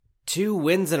2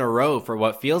 wins in a row for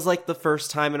what feels like the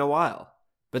first time in a while.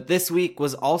 But this week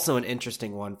was also an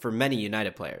interesting one for many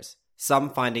United players, some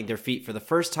finding their feet for the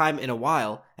first time in a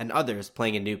while and others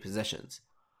playing in new positions.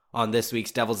 On this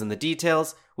week's Devils in the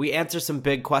Details, we answer some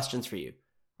big questions for you.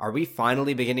 Are we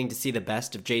finally beginning to see the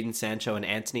best of Jadon Sancho and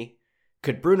Antony?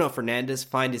 Could Bruno Fernandes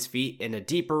find his feet in a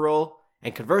deeper role?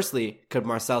 And conversely, could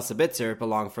Marcel Sabitzer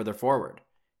belong further forward?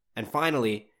 And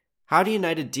finally, how do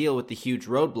United deal with the huge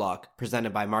roadblock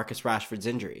presented by Marcus Rashford's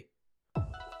injury?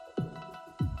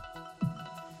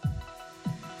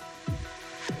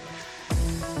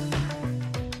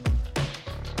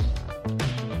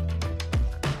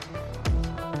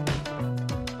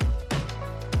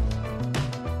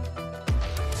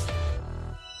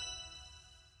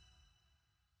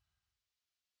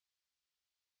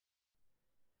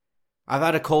 I've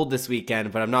had a cold this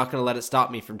weekend, but I'm not going to let it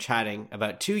stop me from chatting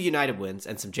about 2 United wins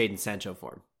and some Jadon Sancho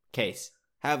form. Case,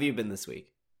 how have you been this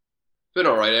week? Been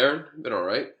all right, Aaron. Been all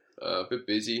right. A bit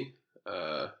busy.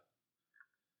 But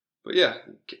yeah,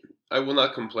 I will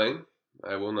not complain.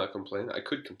 I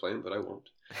could complain, but I won't.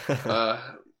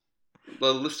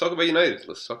 Well, let's talk about United.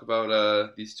 Let's talk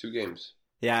about these 2 games.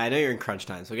 Yeah, I know you're in crunch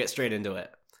time, so we'll get straight into it.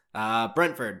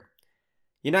 Brentford.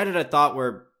 United, I thought,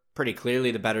 were pretty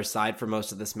clearly the better side for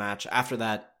most of this match after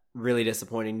that really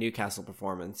disappointing Newcastle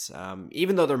performance,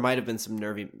 even though there might have been some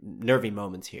nervy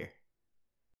moments here.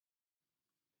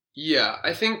 Yeah,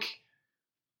 I think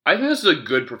this was a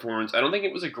good performance. I don't think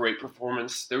it was a great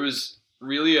performance. There was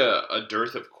really a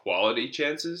dearth of quality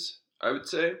chances, I would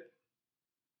say,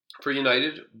 for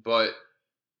United, but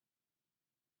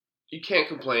you can't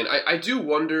complain. I do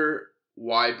wonder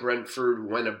why Brentford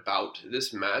went about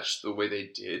this match the way they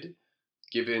did,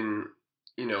 given,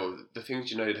 the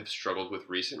things United have struggled with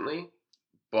recently.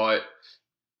 But,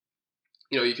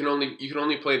 you can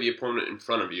only play the opponent in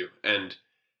front of you. And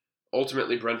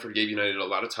ultimately, Brentford gave United a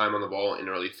lot of time on the ball in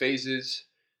early phases.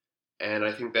 And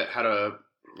I think that had a,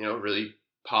 really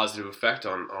positive effect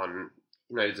on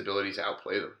United's ability to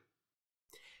outplay them.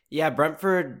 Yeah,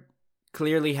 Brentford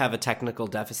clearly have a technical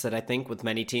deficit, I think, with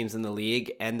many teams in the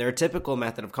league. And their typical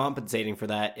method of compensating for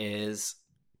that is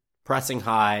pressing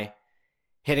high,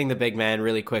 hitting the big man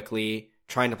really quickly,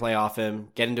 trying to play off him,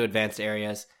 get into advanced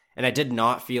areas. And I did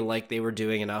not feel like they were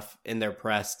doing enough in their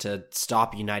press to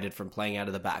stop United from playing out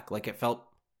of the back. Like, it felt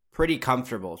pretty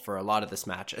comfortable for a lot of this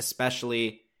match,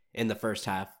 especially in the first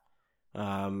half.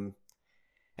 And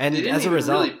they didn't as a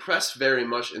result, really press very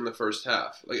much in the first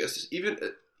half. Like, it's just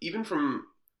even from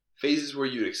phases where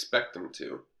you'd expect them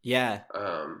to. Yeah.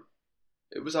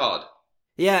 It was odd.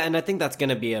 Yeah, and I think that's going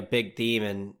to be a big theme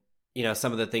in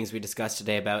some of the things we discussed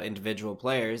today about individual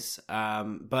players.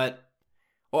 But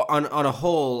on a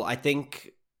whole, I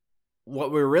think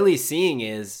what we're really seeing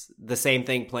is the same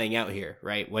thing playing out here,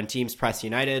 right? When teams press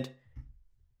United,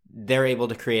 they're able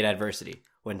to create adversity.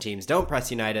 When teams don't press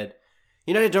United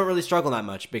don't really struggle that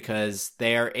much because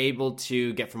they are able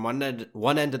to get from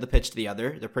one end of the pitch to the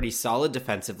other. They're pretty solid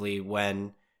defensively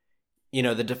when,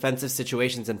 the defensive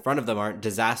situations in front of them aren't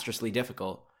disastrously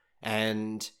difficult.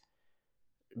 And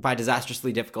by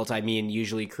disastrously difficult, I mean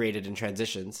usually created in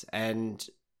transitions. And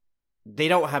they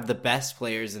don't have the best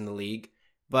players in the league,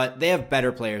 but they have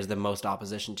better players than most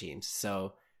opposition teams.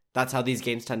 So that's how these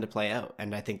games tend to play out.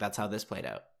 And I think that's how this played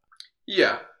out.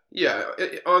 Yeah.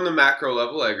 On the macro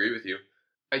level, I agree with you.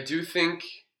 I do think,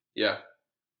 yeah.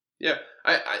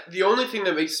 The only thing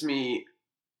that makes me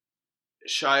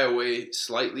shy away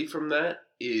slightly from that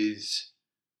is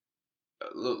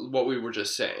what we were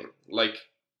just saying. Like,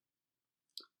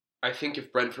 I think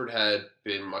if Brentford had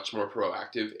been much more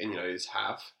proactive in United's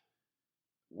half,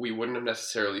 we wouldn't have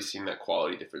necessarily seen that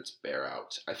quality difference bear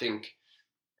out. I think,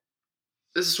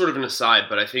 this is sort of an aside,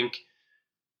 but I think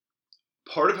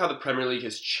part of how the Premier League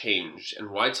has changed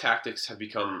and why tactics have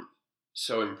become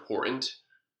so important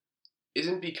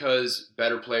isn't because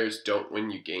better players don't win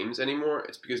you games anymore.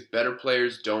 It's because better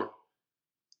players don't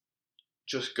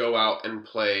just go out and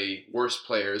play worse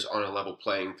players on a level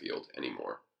playing field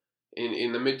anymore.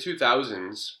 In the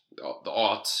mid-2000s, the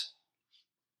aughts,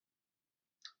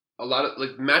 a lot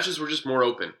of matches were just more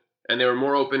open. And they were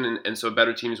more open, and so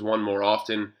better teams won more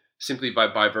often simply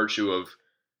by virtue of,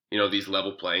 these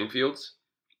level playing fields.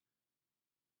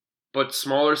 But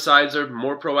smaller sides are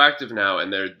more proactive now,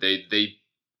 and they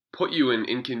put you in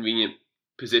inconvenient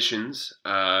positions,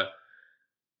 and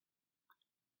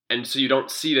so you don't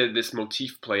see this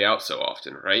motif play out so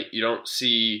often, right? You don't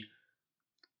see.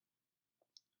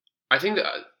 I think that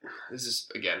this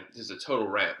is a total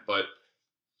rant, but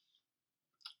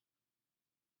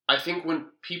I think when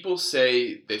people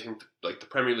say they think the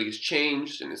Premier League has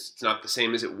changed and it's not the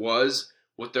same as it was,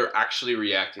 what they're actually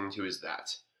reacting to is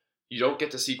that. You don't get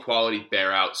to see quality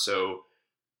bear out so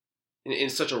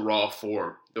in such a raw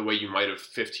form the way you might have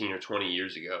 15 or 20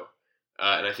 years ago.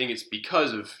 And I think it's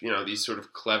because of, these sort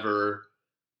of clever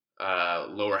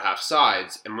lower half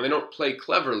sides. And when they don't play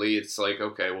cleverly, it's like,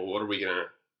 okay, well, what are we going to...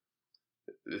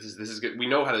 This is good. We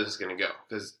know how this is going to go.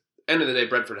 Because end of the day,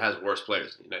 Brentford has worse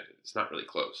players than United. It's not really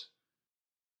close.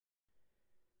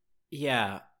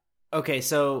 Yeah. Okay,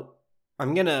 so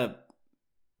I'm going to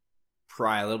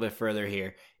pry a little bit further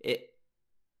here.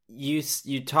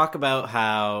 You talk about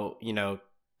how,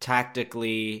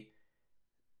 tactically,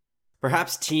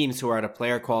 perhaps teams who are at a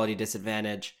player quality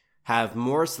disadvantage have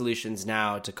more solutions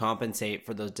now to compensate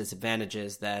for those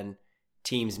disadvantages than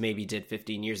teams maybe did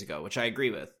 15 years ago, which I agree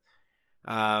with.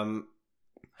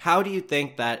 How do you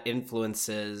think that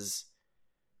influences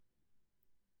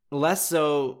less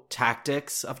so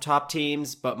tactics of top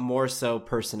teams, but more so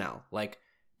personnel? Like,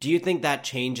 do you think that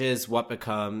changes what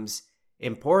becomes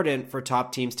important for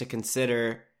top teams to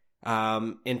consider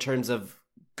in terms of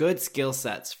good skill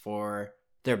sets for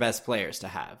their best players to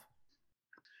have?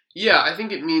 Yeah, I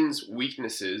think it means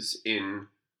weaknesses in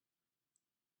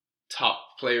top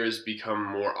players become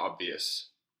more obvious.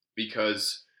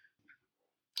 Because,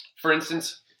 for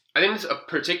instance, I think this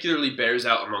particularly bears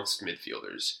out amongst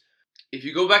midfielders. If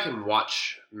you go back and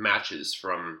watch matches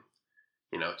from,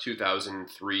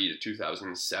 2003 to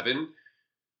 2007,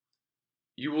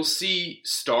 you will see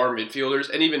star midfielders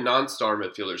and even non-star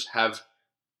midfielders have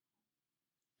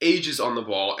ages on the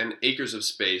ball and acres of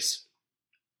space.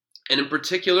 And in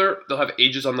particular, they'll have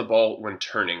ages on the ball when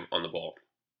turning on the ball.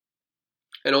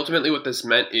 And ultimately what this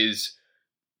meant is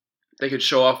they could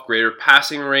show off greater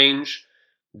passing range,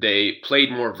 they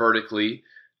played more vertically,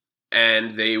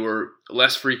 and they were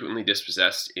less frequently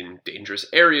dispossessed in dangerous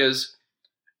areas,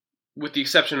 with the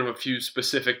exception of a few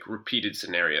specific repeated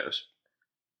scenarios.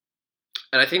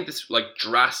 And I think this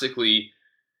drastically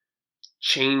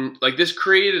changed, this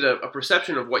created a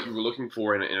perception of what you were looking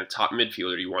for in a top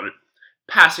midfielder. You wanted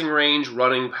passing range,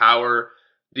 running power,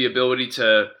 the ability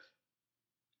to,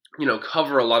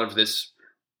 cover a lot of this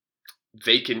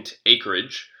vacant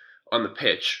acreage on the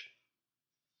pitch.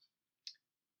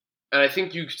 And I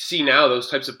think you see now those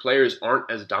types of players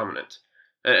aren't as dominant.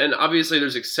 And obviously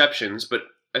there's exceptions, but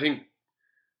I think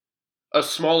a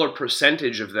smaller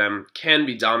percentage of them can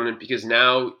be dominant because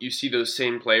now you see those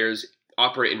same players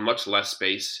operate in much less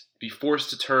space, be forced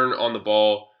to turn on the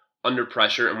ball under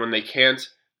pressure, and when they can't,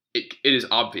 it is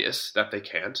obvious that they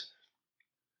can't.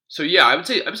 So yeah, I would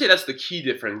say that's the key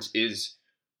difference, is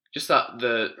just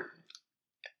that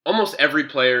almost every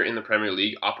player in the Premier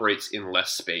League operates in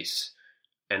less space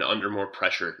and under more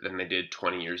pressure than they did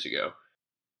 20 years ago.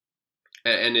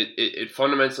 And it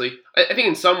fundamentally, I think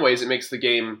in some ways it makes the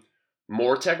game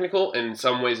more technical, and in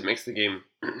some ways it makes the game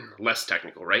less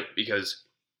technical, right? Because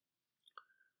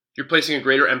you're placing a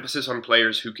greater emphasis on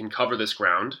players who can cover this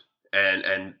ground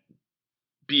and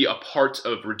be a part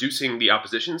of reducing the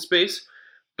opposition space,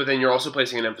 but then you're also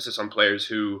placing an emphasis on players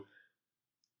who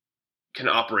can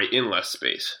operate in less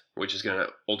space, which is going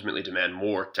to ultimately demand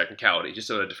more technicality, just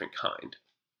of a different kind.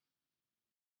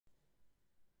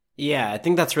 Yeah, I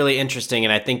think that's really interesting,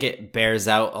 and I think it bears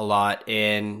out a lot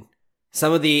in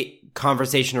some of the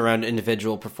conversation around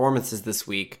individual performances this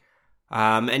week.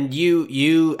 And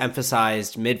you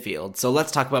emphasized midfield, so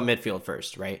let's talk about midfield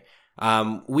first, right?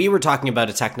 We were talking about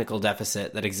a technical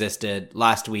deficit that existed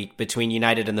last week between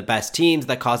United and the best teams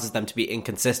that causes them to be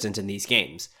inconsistent in these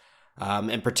games.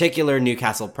 In particular,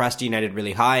 Newcastle pressed United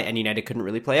really high, and United couldn't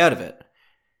really play out of it.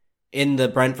 In the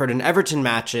Brentford and Everton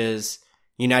matches,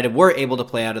 United were able to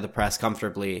play out of the press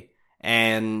comfortably,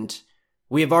 and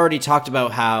we have already talked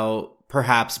about how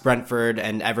perhaps Brentford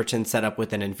and Everton set up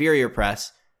with an inferior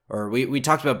press, or we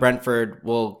talked about Brentford.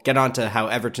 We'll get on to how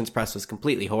Everton's press was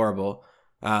completely horrible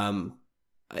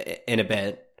in a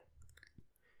bit.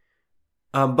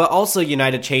 But also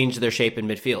United changed their shape in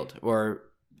midfield, or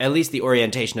at least the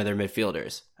orientation of their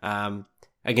midfielders.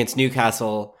 Against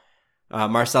Newcastle,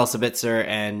 Marcel Sabitzer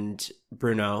and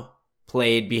Bruno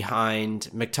played behind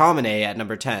McTominay at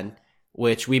number 10,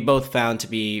 which we both found to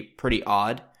be pretty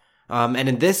odd. And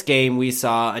in this game, we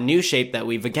saw a new shape that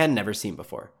we've again never seen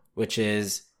before, which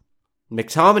is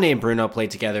McTominay and Bruno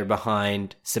played together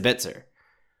behind Sabitzer.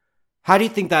 How do you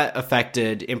think that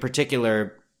affected, in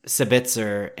particular,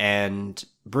 Sabitzer and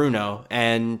Bruno?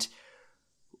 And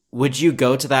would you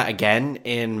go to that again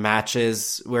in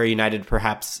matches where United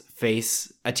perhaps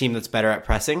face a team that's better at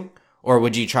pressing? Or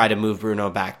would you try to move Bruno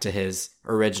back to his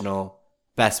original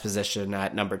best position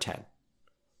at number 10?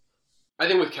 I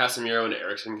think with Casemiro and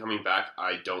Eriksen coming back,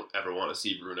 I don't ever want to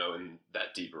see Bruno in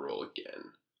that deeper role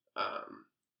again.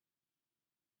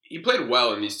 he played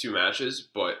well in these two matches,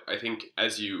 but I think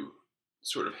as you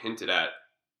sort of hinted at,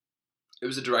 it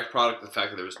was a direct product of the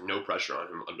fact that there was no pressure on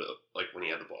him when he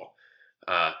had the ball.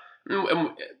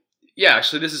 Yeah,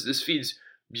 actually, this feeds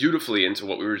beautifully into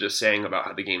what we were just saying about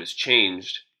how the game has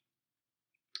changed.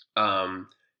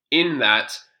 In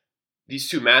that these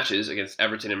two matches against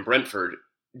Everton and Brentford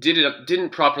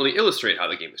didn't properly illustrate how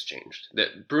the game has changed.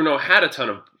 That Bruno had a ton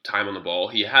of time on the ball.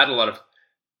 He had a lot of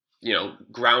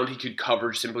ground he could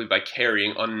cover simply by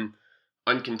carrying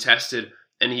uncontested,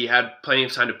 and he had plenty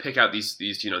of time to pick out these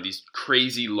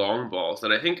crazy long balls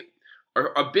that I think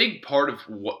are a big part of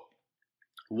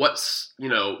what's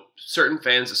certain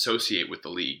fans associate with the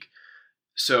league.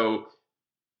 So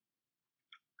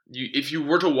if you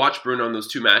were to watch Bruno in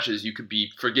those two matches, you could be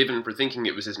forgiven for thinking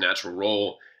it was his natural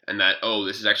role and that,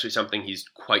 this is actually something he's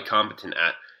quite competent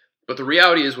at. But the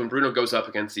reality is when Bruno goes up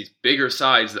against these bigger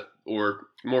sides, or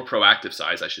more proactive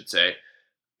sides, I should say,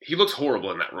 he looks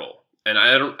horrible in that role. And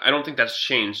I don't think that's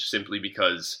changed simply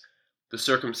because the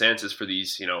circumstances for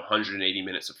these 180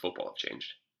 minutes of football have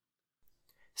changed.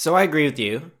 So I agree with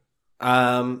you.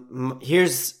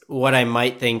 Here's what I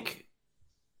might think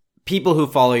people who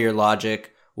follow your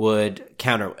logic would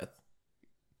counter with.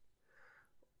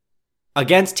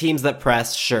 Against teams that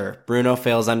press, sure, Bruno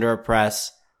fails under a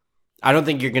press. I don't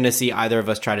think you're going to see either of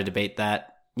us try to debate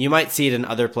that. You might see it in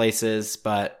other places,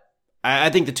 but I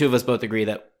think the two of us both agree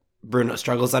that Bruno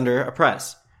struggles under a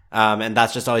press. And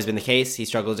that's just always been the case. He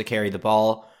struggles to carry the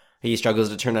ball. He struggles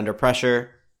to turn under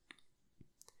pressure.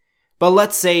 But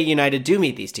let's say United do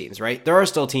meet these teams, right? There are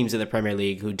still teams in the Premier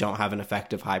League who don't have an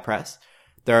effective high press.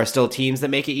 There are still teams that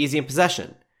make it easy in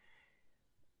possession.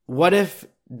 What if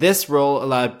this role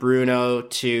allowed Bruno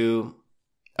to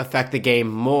affect the game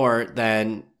more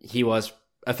than he was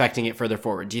affecting it further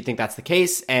forward? Do you think that's the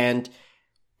case?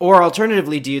 Or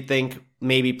alternatively, do you think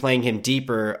maybe playing him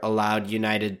deeper allowed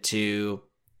United to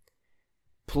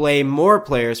play more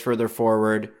players further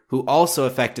forward who also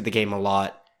affected the game a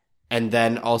lot, and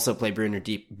then also play Bruno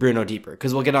deeper?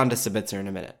 Because we'll get on to Sabitzer in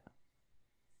a minute.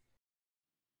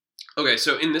 Okay,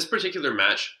 so in this particular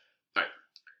match,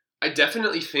 I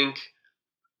definitely think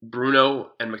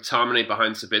Bruno and McTominay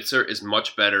behind Sabitzer is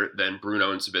much better than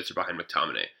Bruno and Sabitzer behind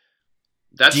McTominay.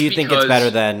 Do you think it's better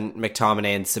than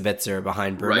McTominay and Sabitzer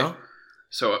behind Bruno? Right.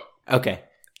 So, okay,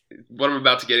 what I'm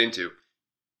about to get into.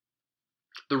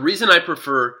 The reason I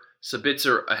prefer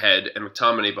Sabitzer ahead and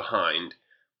McTominay behind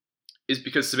is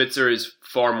because Sabitzer is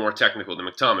far more technical than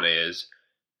McTominay is,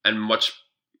 and much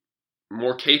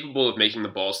more capable of making the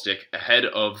ball stick ahead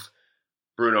of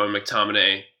Bruno and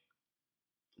McTominay,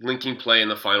 linking play in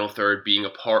the final third, being a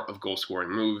part of goal-scoring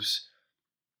moves,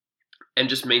 and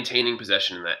just maintaining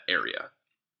possession in that area.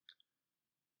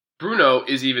 Bruno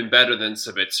is even better than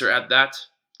Sabitzer at that.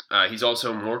 He's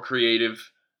also more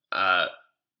creative,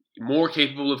 more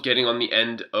capable of getting on the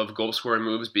end of goal-scoring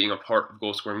moves, being a part of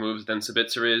goal-scoring moves than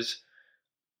Sabitzer is.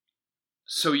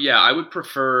 So yeah, I would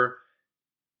prefer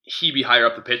he be higher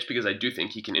up the pitch because I do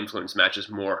think he can influence matches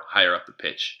more higher up the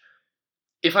pitch.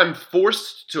 If I'm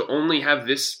forced to only have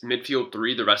this midfield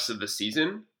three the rest of the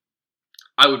season,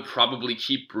 I would probably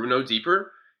keep Bruno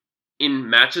deeper in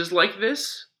matches like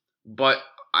this, but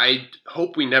I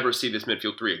hope we never see this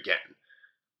midfield three again.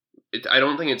 I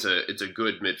don't think it's a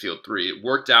good midfield three. It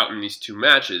worked out in these two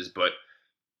matches, but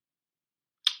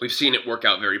we've seen it work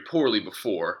out very poorly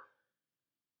before.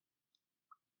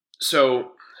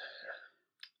 So,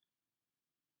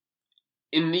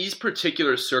 in these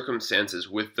particular circumstances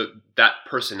with that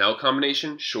personnel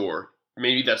combination, sure,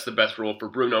 maybe that's the best role for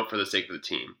Bruno for the sake of the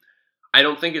team. I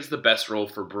don't think it's the best role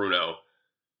for Bruno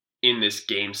in this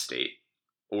game state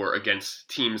or against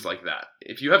teams like that.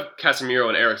 If you have Casemiro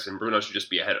and Eriksen, Bruno should just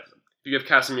be ahead of them. If you have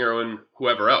Casemiro and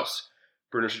whoever else,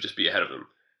 Bruno should just be ahead of them.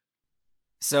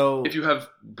 So if you have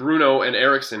Bruno and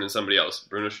Eriksen and somebody else,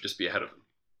 Bruno should just be ahead of them,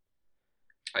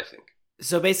 I think.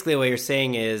 So basically what you're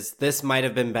saying is this might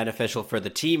have been beneficial for the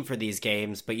team for these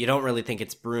games, but you don't really think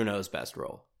it's Bruno's best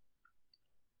role.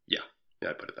 Yeah,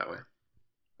 I'd put it that way.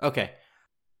 Okay.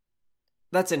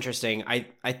 That's interesting.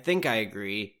 I think I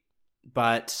agree,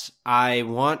 but I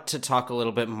want to talk a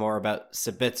little bit more about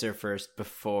Sabitzer first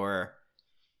before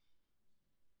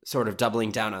sort of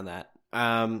doubling down on that.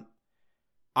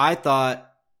 I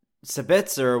thought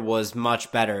Sabitzer was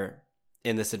much better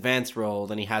in this advanced role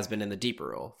than he has been in the deeper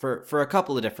role for a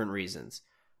couple of different reasons.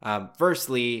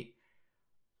 Firstly,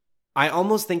 I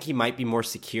almost think he might be more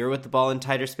secure with the ball in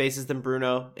tighter spaces than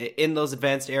Bruno in those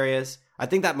advanced areas. I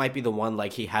think that might be the one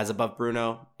he has above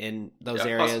Bruno in those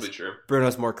areas. Possibly true.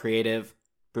 Bruno's more creative.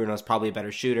 Bruno's probably a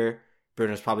better shooter.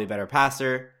 Bruno's probably a better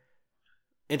passer.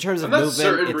 In terms of movement,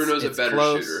 I'm not certain Bruno's a better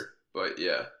close. shooter, but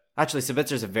yeah. Actually,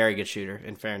 Sabitzer's a very good shooter,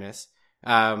 in fairness.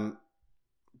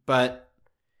 But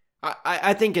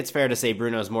I think it's fair to say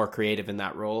Bruno's more creative in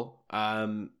that role.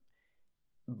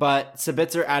 But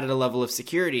Sabitzer added a level of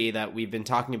security that we've been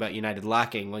talking about United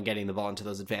lacking when getting the ball into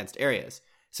those advanced areas.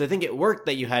 So I think it worked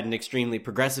that you had an extremely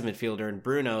progressive midfielder in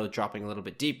Bruno dropping a little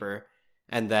bit deeper,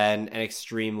 and then an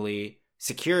extremely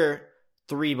secure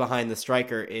three behind the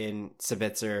striker in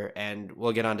Sabitzer, and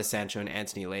we'll get on to Sancho and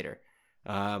Antony later.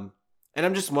 And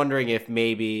I'm just wondering if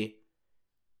maybe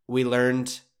we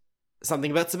learned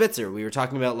something about Sabitzer. We were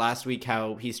talking about last week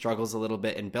how he struggles a little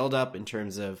bit in build-up in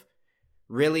terms of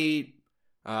really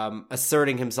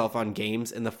asserting himself on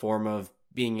games in the form of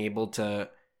being able to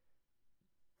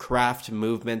craft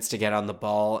movements to get on the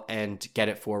ball and get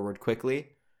it forward quickly.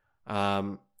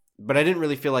 But I didn't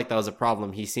really feel like that was a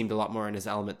problem. He seemed a lot more in his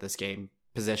element this game,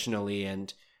 positionally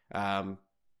and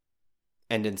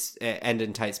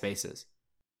in tight spaces.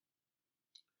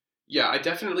 Yeah, I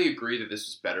definitely agree that this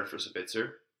was better for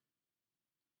Sabitzer.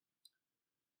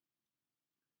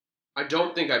 I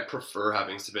don't think I prefer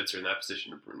having Sabitzer in that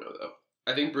position to Bruno, though.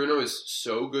 I think Bruno is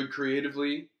so good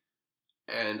creatively,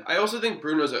 and I also think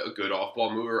Bruno's a good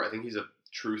off-ball mover. I think he's a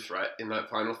true threat in that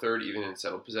final third, even in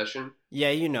settled possession. Yeah,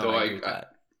 I agree with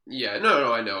that. Yeah,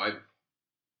 no, I know. I'm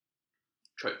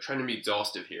trying to be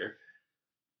exhaustive here.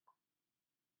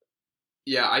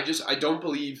 Yeah, I don't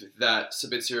believe that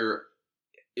Sabitzer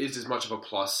is as much of a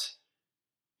plus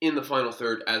in the final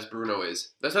third as Bruno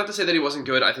is. That's not to say that he wasn't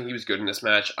good. I think he was good in this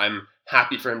match. I'm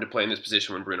happy for him to play in this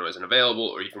position when Bruno isn't available,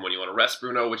 or even when you want to rest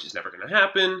Bruno, which is never going to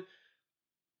happen.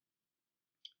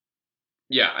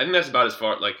 Yeah, I think that's about as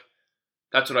far,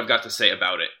 that's what I've got to say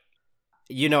about it.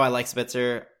 I like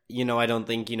Sabitzer. I don't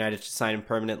think United should sign him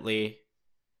permanently.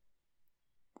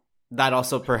 That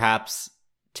also perhaps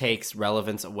takes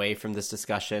relevance away from this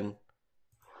discussion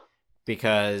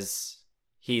because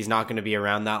he's not going to be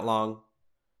around that long.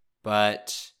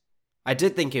 But I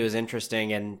did think it was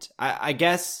interesting, and I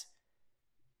guess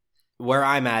where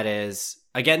I'm at is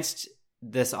against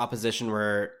this opposition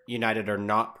where United are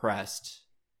not pressed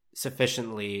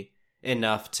sufficiently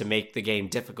enough to make the game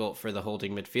difficult for the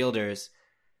holding midfielders.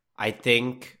 I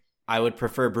think I would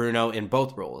prefer Bruno in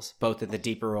both roles, both in the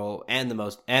deeper role and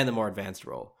the more advanced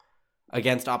role.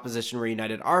 Against opposition where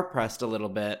United are pressed a little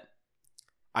bit,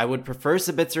 I would prefer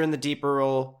Sabitzer in the deeper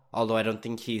role, although I don't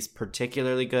think he's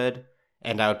particularly good,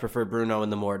 and I would prefer Bruno in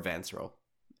the more advanced role.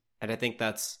 And I think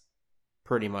that's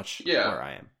pretty much where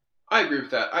I am. I agree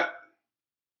with that.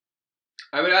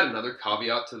 I would add another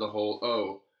caveat to the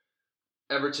whole,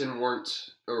 Everton weren't,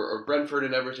 or Brentford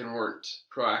and Everton weren't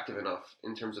proactive enough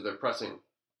in terms of their pressing.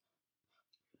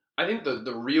 I think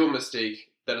the real mistake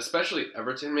that especially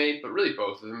Everton made, but really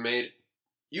both of them made,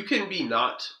 you can be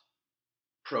not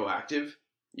proactive,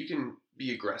 you can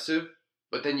be aggressive,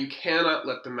 but then you cannot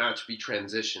let the match be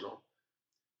transitional.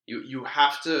 You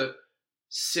have to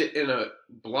sit in a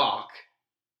block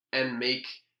and make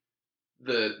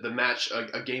the match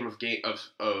a game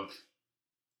of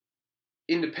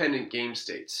independent game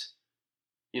states.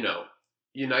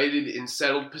 United in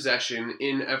settled possession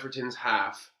in Everton's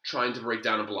half, trying to break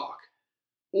down a block,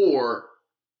 or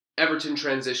Everton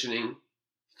transitioning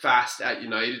fast at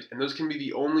United, and those can be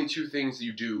the only two things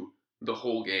you do the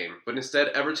whole game. But instead,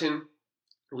 Everton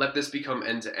let this become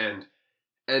end-to-end.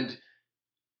 And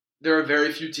there are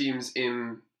very few teams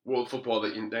in world football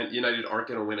that United aren't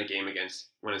going to win a game against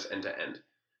when it's end-to-end.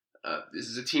 This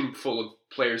is a team full of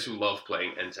players who love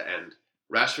playing end-to-end.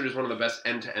 Rashford is one of the best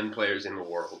end-to-end players in the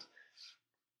world.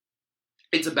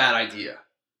 It's a bad idea.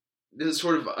 This is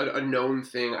sort of a known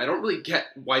thing. I don't really get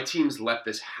why teams let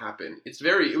this happen. It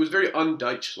was very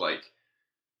un-Dyche-like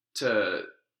to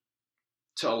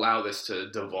allow this to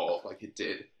devolve like it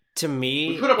did. To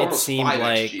me, we put up it almost seemed 5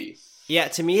 like XG. Yeah,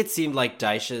 to me it seemed like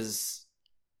Dyche's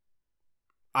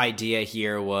idea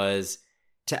here was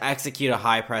to execute a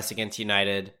high press against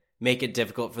United, make it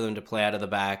difficult for them to play out of the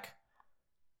back,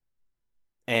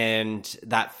 and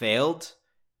that failed.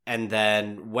 And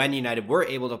then when United were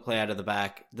able to play out of the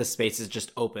back, the spaces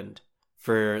just opened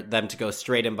for them to go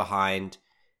straight in behind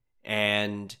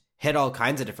and hit all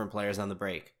kinds of different players on the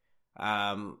break.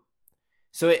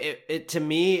 So it to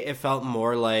me, it felt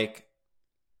more like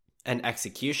an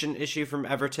execution issue from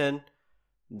Everton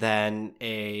than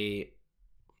a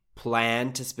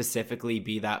plan to specifically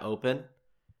be that open.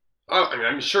 Oh,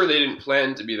 I'm sure they didn't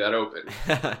plan to be that open.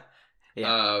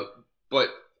 Yeah. But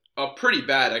a pretty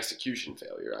bad execution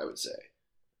failure, I would say.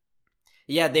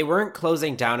 Yeah, they weren't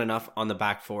closing down enough on the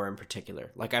back four in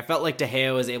particular. I felt like De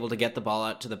Gea was able to get the ball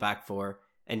out to the back four,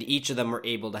 and each of them were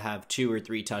able to have 2 or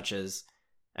 3 touches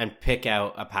and pick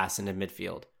out a pass into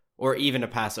midfield. or even a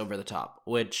pass over the top,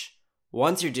 which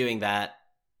once you're doing that,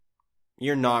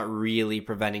 you're not really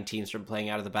preventing teams from playing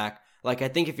out of the back. Like, I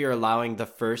think if you're allowing the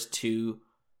first two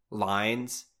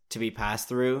lines to be passed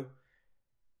through,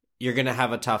 you're going to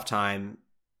have a tough time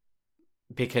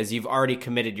because you've already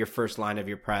committed your first line of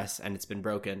your press and it's been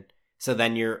broken. So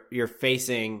then you're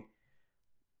facing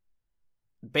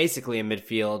basically a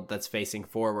midfield that's facing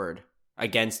forward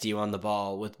against you on the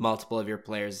ball with multiple of your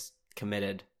players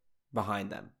committed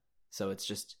behind them. So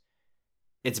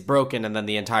it's broken and then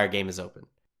the entire game is open.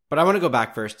 But I want to go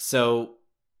back first. So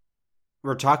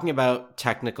we're talking about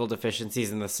technical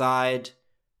deficiencies in the side.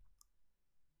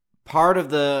 Part of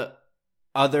the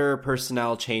other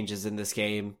personnel changes in this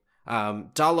game,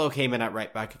 Dalot came in at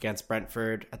right back against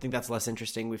Brentford. I think that's less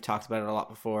interesting. We've talked about it a lot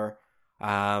before.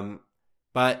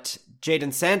 But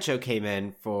Jadon Sancho came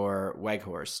in for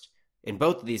Weghorst in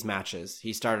both of these matches.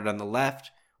 He started on the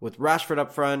left with Rashford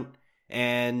up front,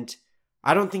 and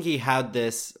I don't think he had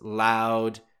this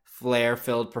loud,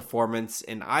 flair-filled performance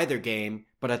in either game,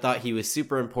 but I thought he was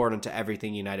super important to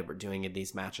everything United were doing in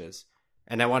these matches.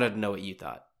 And I wanted to know what you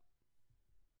thought.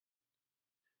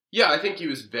 Yeah, I think he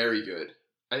was very good.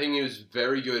 I think he was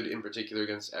very good in particular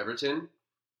against Everton.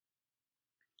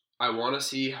 I want to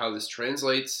see how this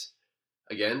translates,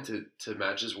 again, to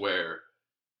matches where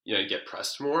you get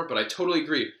pressed more, but I totally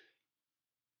agree.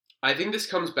 I think this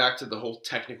comes back to the whole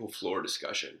technical floor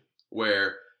discussion,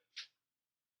 where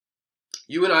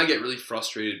you and I get really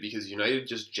frustrated because United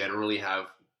just generally have,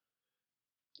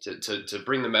 to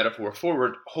bring the metaphor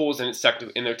forward, holes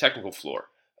in their technical floor.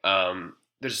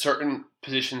 There's certain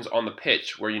positions on the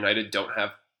pitch where United don't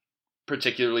have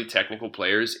particularly technical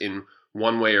players in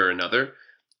one way or another,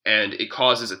 and it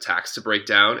causes attacks to break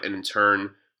down and in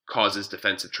turn causes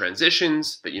defensive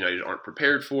transitions that United aren't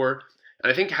prepared for.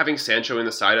 And I think having Sancho in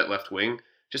the side at left wing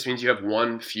just means you have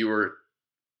one fewer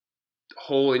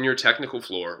hole in your technical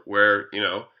floor where,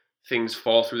 things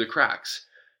fall through the cracks.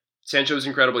 Sancho is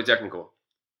incredibly technical.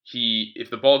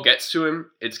 If the ball gets to him,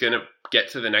 it's going to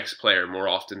get to the next player more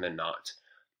often than not.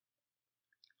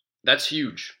 That's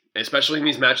huge, especially in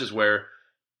these matches where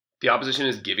the opposition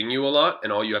is giving you a lot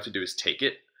and all you have to do is take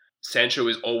it. Sancho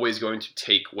is always going to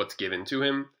take what's given to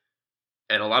him.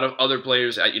 And a lot of other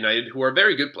players at United who are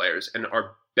very good players and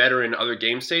are better in other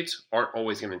game states aren't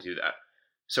always going to do that.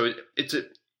 So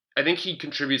I think he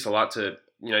contributes a lot to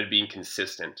United being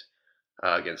consistent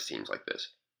against teams like this.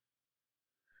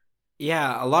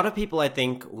 Yeah, a lot of people, I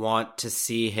think, want to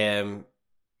see him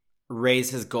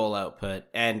raise his goal output,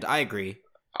 and I agree.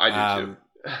 I do too.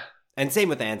 And same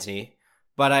with Antony.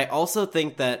 But I also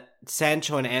think that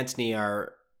Sancho and Antony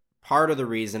are part of the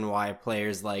reason why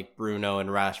players like Bruno and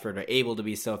Rashford are able to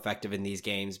be so effective in these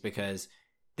games, because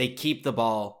they keep the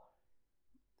ball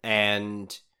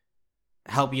and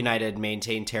help United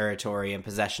maintain territory and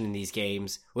possession in these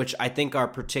games, which I think are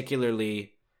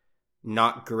particularly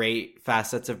not great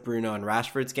facets of Bruno and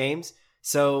Rashford's games.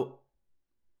 So,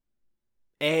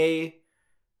 yes,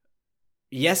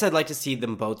 I'd like to see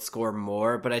them both score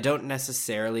more, but I don't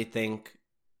necessarily think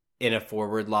in a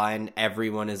forward line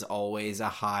everyone is always a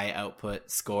high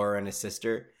output scorer and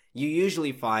assister. You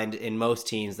usually find in most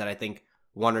teams that I think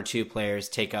one or two players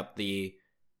take up the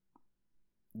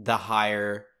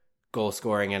higher goal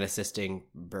scoring and assisting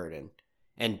burden.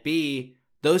 And B,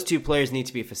 those two players need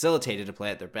to be facilitated to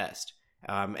play at their best.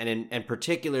 And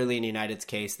particularly in United's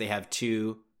case, they have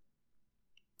two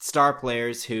star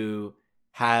players who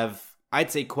have,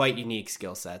 I'd say, quite unique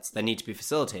skill sets that need to be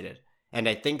facilitated. And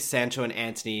I think Sancho and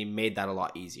Antony made that a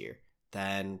lot easier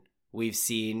than we've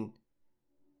seen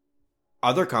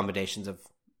other combinations of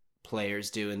players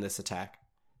do in this attack.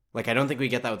 Like, I don't think we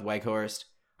get that with Weghorst.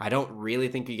 I don't really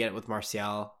think we get it with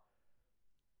Martial.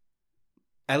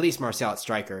 At least Martial at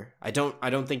striker. I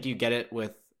don't think you get it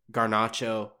with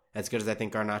Garnacho, as good as I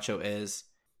think Garnacho is.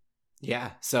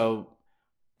 Yeah, so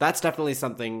that's definitely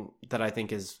something that I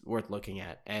think is worth looking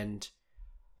at. And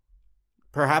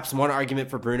perhaps one argument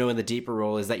for Bruno in the deeper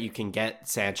role is that you can get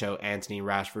Sancho, Antony,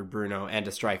 Rashford, Bruno, and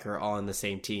a striker all in the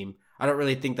same team. I don't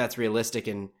really think that's realistic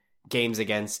in games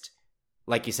against,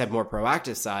 like you said, more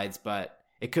proactive sides, but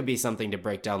it could be something to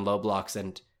break down low blocks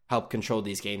and help control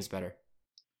these games better.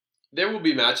 There will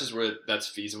be matches where that's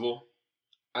feasible.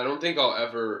 I don't think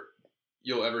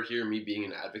you'll ever hear me being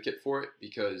an advocate for it,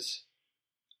 because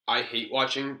I hate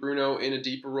watching Bruno in a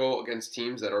deeper role against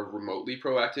teams that are remotely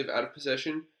proactive out of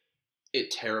possession.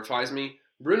 It terrifies me.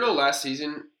 Bruno last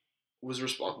season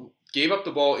gave up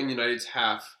the ball in United's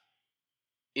half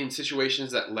in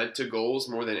situations that led to goals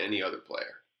more than any other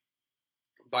player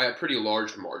by a pretty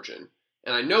large margin.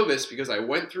 And I know this because I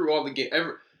went through all the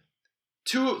game.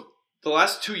 the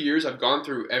last 2 years I've gone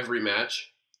through every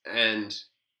match and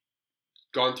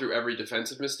gone through every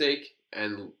defensive mistake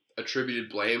and attributed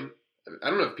blame. I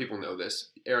don't know if people know this.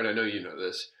 Aaron, I know you know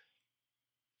this.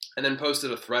 And then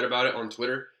posted a thread about it on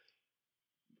Twitter.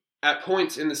 At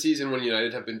points in the season when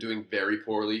United have been doing very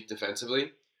poorly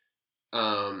defensively,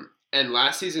 and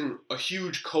last season, a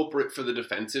huge culprit for the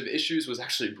defensive issues was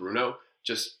actually Bruno,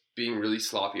 just being really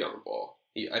sloppy on the ball.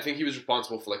 I think he was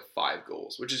responsible for like 5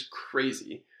 goals, which is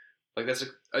crazy. Like that's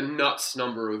a nuts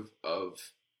number of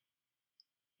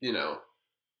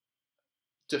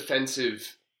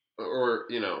defensive or,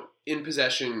 in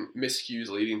possession miscues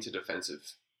leading to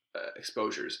defensive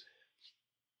exposures.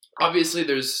 Obviously,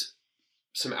 there's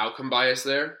some outcome bias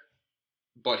there,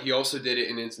 but he also did it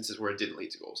in instances where it didn't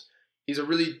lead to goals. He's a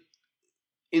really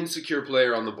insecure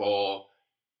player on the ball,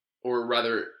 or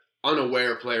rather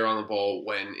unaware player on the ball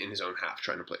when in his own half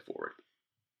trying to play forward.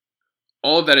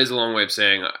 All of that is a long way of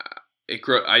saying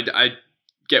I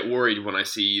get worried when I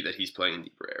see that he's playing in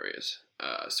deeper areas.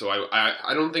 So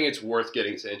I don't think it's worth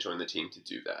getting Sancho in the team to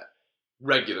do that,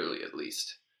 regularly at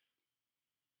least.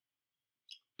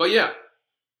 But yeah,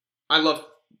 I love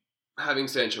having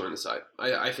Sancho in the side.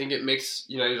 I think it makes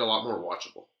United a lot more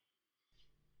watchable.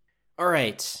 All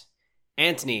right,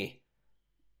 Antony.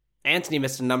 Antony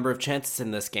missed a number of chances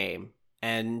in this game,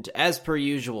 and as per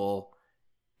usual,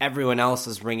 everyone else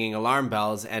was ringing alarm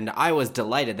bells, and I was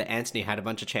delighted that Antony had a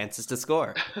bunch of chances to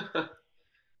score.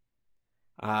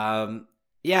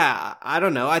 Yeah, I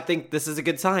don't know. I think this is a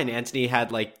good sign. Antony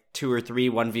had like 2 or 3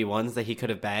 1v1s that he could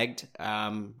have bagged.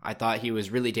 I thought he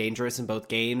was really dangerous in both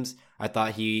games. I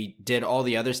thought he did all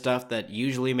the other stuff that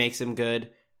usually makes him good,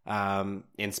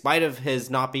 in spite of his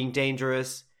not being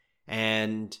dangerous.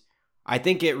 And I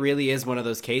think it really is one of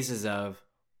those cases of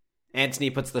Antony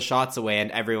puts the shots away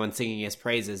and everyone's singing his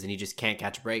praises and he just can't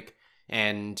catch a break.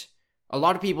 And a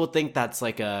lot of people think that's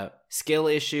like a skill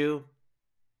issue.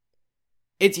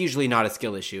 It's usually not a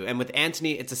skill issue. And with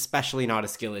Antony, it's especially not a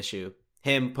skill issue.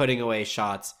 Him putting away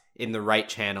shots in the right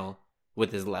channel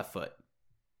with his left foot.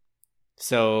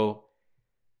 So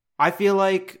I feel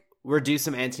like we're due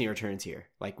some Antony returns here.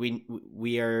 Like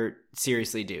we are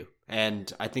seriously due.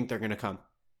 And I think they're going to come.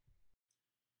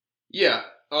 Yeah,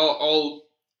 I'll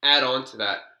add on to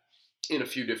that in a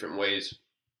few different ways.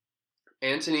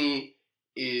 Antony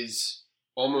is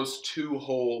almost 2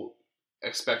 whole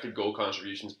expected goal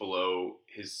contributions below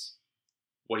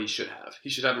what he should have. He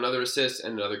should have another assist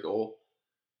and another goal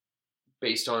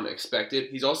based on expected.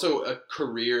 He's also a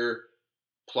career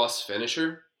plus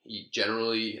finisher. He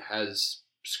generally has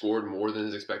scored more than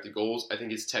his expected goals. I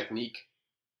think his technique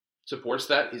supports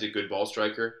that. He's a good ball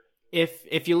striker.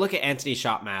 If you look at Antony's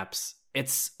shot maps,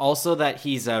 it's also that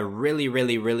he's a really,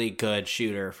 really, really good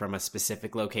shooter from a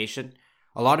specific location.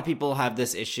 A lot of people have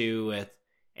this issue with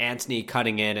Antony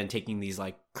cutting in and taking these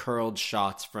like curled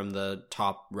shots from the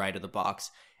top right of the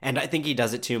box. And I think he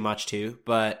does it too much too,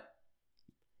 but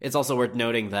it's also worth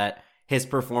noting that his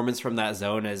performance from that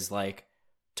zone is like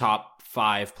top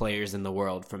 5 players in the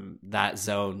world from that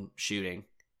zone shooting.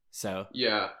 So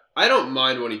yeah, I don't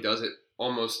mind when he does it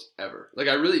almost ever. Like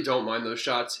I really don't mind those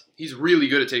shots. He's really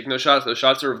good at taking those shots. Those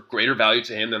shots are of greater value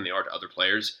to him than they are to other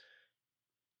players.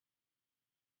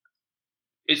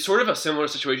 It's sort of a similar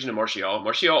situation to Martial.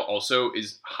 Martial also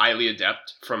is highly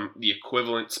adept from the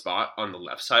equivalent spot on the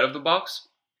left side of the box.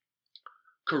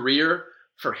 Career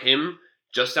for him,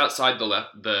 just outside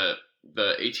the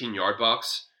 18-yard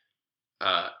box,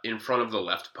 in front of the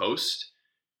left post,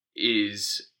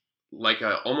 is like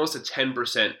almost a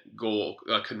 10% goal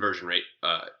conversion rate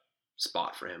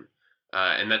spot for him.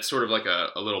 And that's sort of like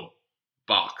a little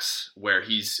box where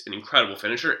he's an incredible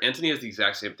finisher. Antony has the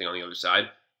exact same thing on the other side.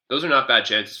 Those are not bad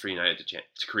chances for United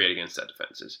to create against that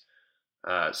defenses.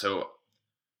 So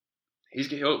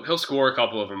he'll score a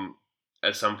couple of them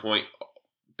at some point,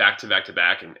 back to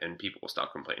back, and people will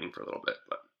stop complaining for a little bit.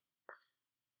 But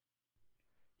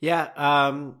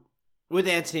yeah, with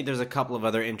Antony, there's a couple of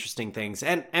other interesting things,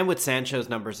 and with Sancho's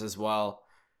numbers as well.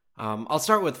 I'll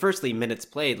start with firstly minutes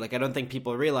played. Like I don't think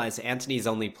people realize Antony's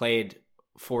only played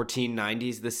 14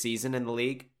 90s this season in the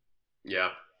league. Yeah.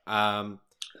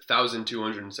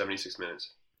 1,276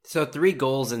 minutes. So 3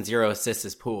 goals and 0 assists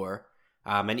is poor.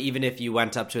 And even if you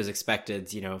went up to his expected,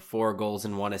 4 goals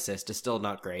and 1 assist is still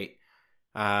not great.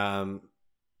 But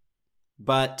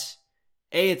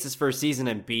A, it's his first season,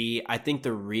 and B, I think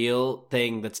the real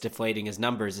thing that's deflating his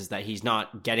numbers is that he's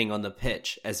not getting on the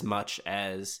pitch as much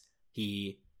as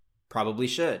he probably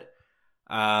should.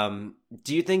 Do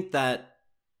you think that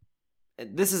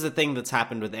this is a thing that's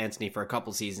happened with Antony for a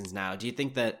couple seasons now? Do you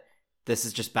think that this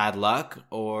is just bad luck,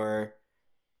 or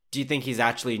do you think he's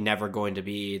actually never going to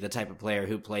be the type of player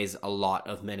who plays a lot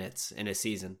of minutes in a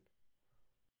season?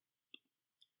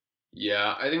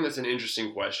 Yeah, I think that's an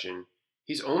interesting question.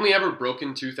 He's only ever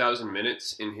broken 2,000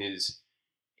 minutes in his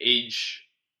age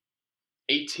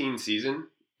 18 season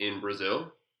in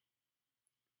Brazil.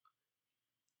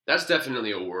 That's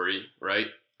definitely a worry, right?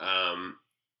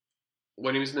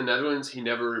 When he was in the Netherlands, he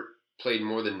never played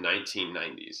more than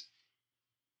 1990s.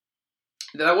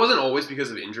 That wasn't always because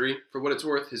of injury, for what it's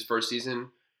worth. His first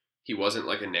season, he wasn't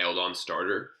like a nailed-on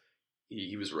starter.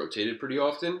 He was rotated pretty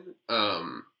often.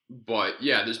 But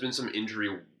yeah, there's been some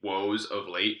injury woes of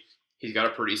late. He's got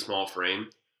a pretty small frame.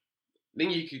 I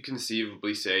think you could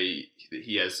conceivably say that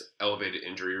he has elevated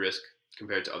injury risk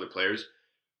compared to other players.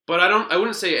 But I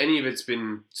wouldn't say any of it's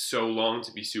been so long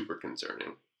to be super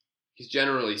concerning. He's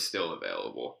generally still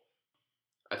available.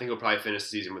 I think he'll probably finish the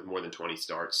season with more than 20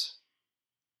 starts.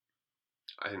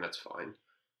 I think that's fine.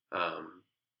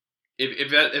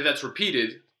 If that's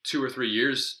repeated 2 or 3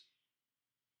 years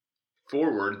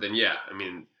forward, then yeah, I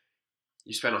mean,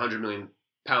 you spend £100 million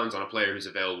on a player who's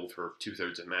available for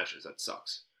 2/3 of matches. That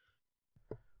sucks.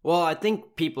 Well, I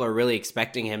think people are really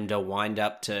expecting him to wind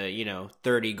up to,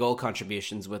 30 goal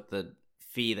contributions with the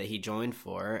fee that he joined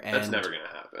for. And that's never going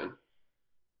to happen.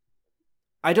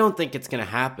 I don't think it's going to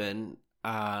happen.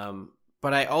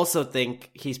 But I also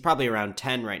think he's probably around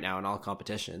 10 right now in all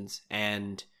competitions.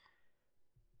 And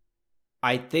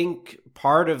I think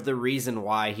part of the reason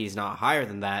why he's not higher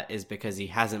than that is because he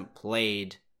hasn't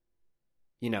played,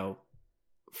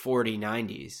 40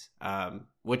 90s,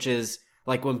 which is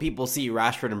like when people see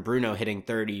Rashford and Bruno hitting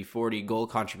 30, 40 goal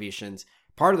contributions,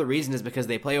 part of the reason is because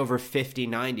they play over 50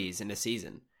 90s in a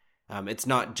season. It's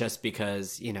not just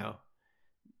because,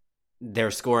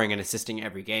 they're scoring and assisting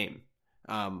every game,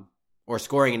 or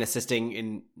scoring and assisting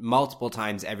in multiple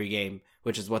times every game,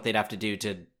 which is what they'd have to do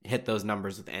to hit those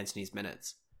numbers with Antony's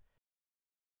minutes.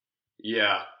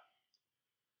 Yeah.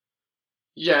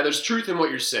 Yeah, there's truth in what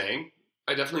you're saying.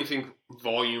 I definitely think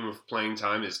volume of playing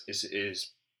time is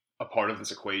a part of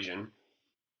this equation.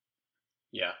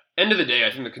 Yeah. End of the day,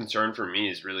 I think the concern for me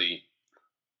is really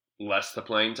less the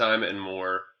playing time and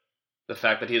more the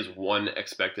fact that he has one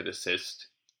expected assist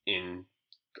in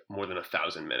more than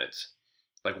 1,000 minutes.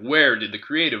 Like, where did the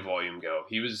creative volume go?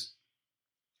 He was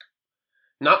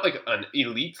not like an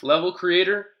elite level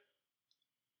creator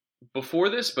before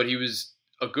this, but he was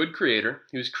a good creator.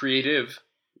 He was creative,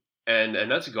 and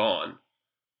that's gone.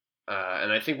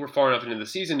 And I think we're far enough into the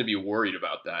season to be worried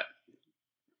about that.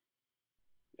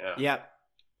 Yeah. Yep.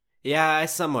 Yeah, I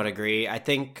somewhat agree. I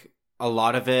think a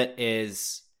lot of it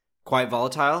is quite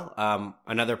volatile.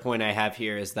 Another point I have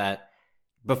here is that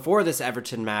before this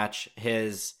Everton match,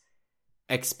 his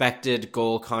expected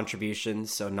goal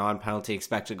contributions, so non-penalty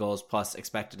expected goals plus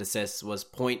expected assists, was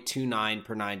 0.29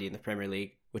 per 90 in the Premier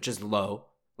League, which is low.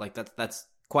 Like that's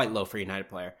quite low for a United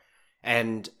player.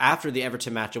 And after the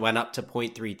Everton match, it went up to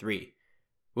 0.33,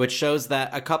 which shows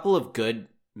that a couple of good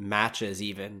matches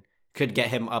even could get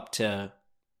him up to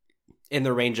in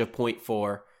the range of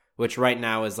 0.4, which right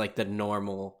now is like the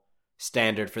normal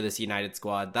standard for this United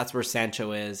squad. That's where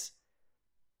Sancho is.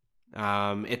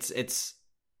 It's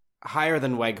higher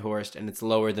than Weghorst, and it's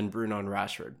lower than Bruno and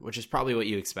Rashford, which is probably what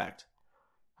you expect.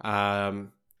 I'd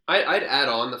add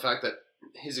on the fact that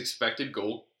his expected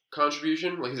goal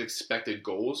contribution, like his expected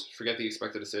goals, forget the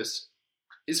expected assists,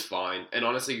 is fine, and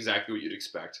honestly exactly what you'd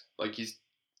expect. Like, he's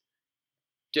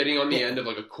getting on the end of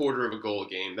like a quarter of a goal a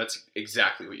game. That's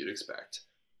exactly what you'd expect.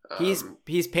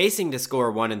 He's pacing to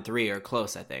score 1 and 3 or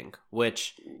close, I think,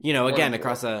 which, again,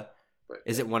 across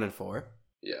is it 1 and 4?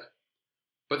 Yeah.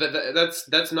 But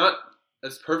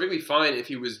that's perfectly fine if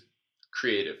he was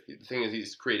creative. The thing is,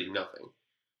 he's creating nothing.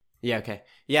 Yeah. Okay.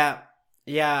 Yeah.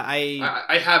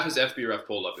 I have his FBref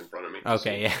pulled up in front of me.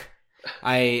 Okay. Yeah.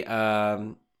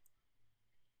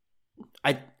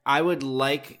 I would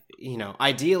like,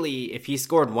 ideally, if he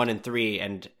scored 1 and 3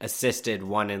 and assisted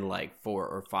 1 in like 4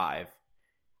 or 5,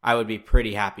 I would be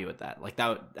pretty happy with that. Like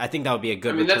that, I think that would be a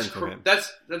good return for him.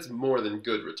 That's more than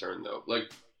good return though.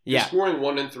 Like. You're scoring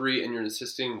 1 and 3 and you're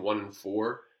assisting 1 and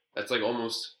 4. That's like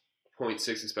almost 0.6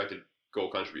 expected goal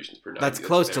contributions per 90. That's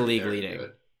close to league leading.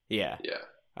 Good. Yeah.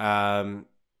 Yeah.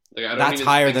 That's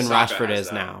higher than Rashford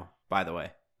is now, by the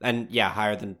way. And yeah,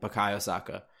 higher than Bukayo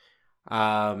Saka.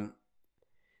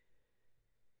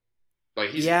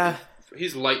 Like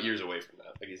he's light years away from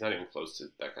that. Like, he's not even close to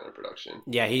that kind of production.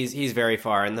 Yeah, he's very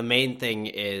far. And the main thing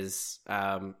is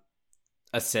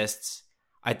assists.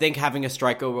 I think having a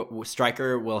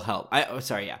striker will help.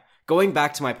 Going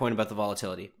back to my point about the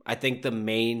volatility, I think the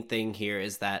main thing here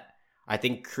is that I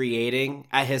think creating,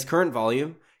 at his current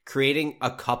volume, creating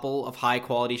a couple of high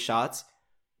quality shots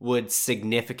would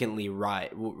significantly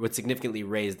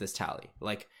raise this tally.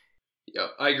 Like, yeah,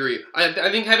 I agree. I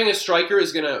think having a striker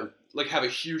is gonna like have a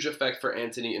huge effect for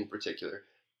Antony in particular.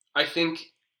 I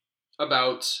think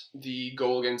about the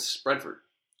goal against Brentford,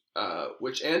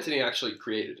 which Antony actually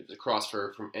created. It was a cross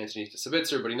from Antony to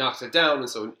Sabitzer, but he knocks it down, and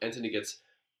so Antony gets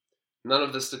none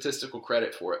of the statistical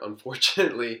credit for it,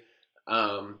 unfortunately.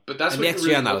 But that's and what the you're XG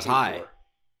really on that was high. for.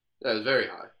 That was very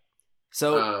high.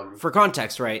 So, for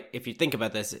context, right, if you think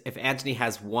about this, if Antony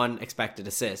has one expected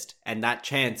assist, and that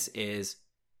chance is,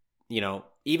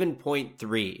 even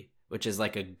 0.3, which is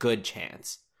like a good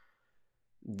chance,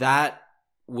 that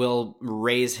will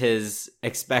raise his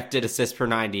expected assist per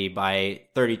 90 by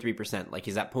 33%. Like,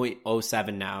 he's at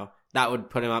 0.07 now. That would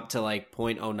put him up to like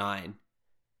 0.09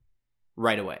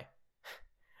 right away,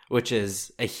 which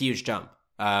is a huge jump.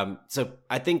 So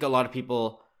I think a lot of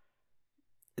people...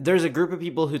 There's a group of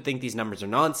people who think these numbers are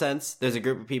nonsense. There's a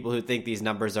group of people who think these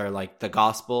numbers are like the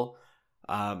gospel.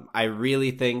 I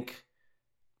really think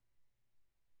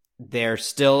they're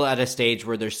still at a stage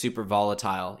where they're super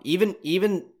volatile. Even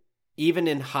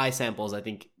in high samples, I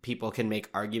think people can make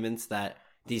arguments that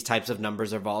these types of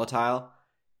numbers are volatile.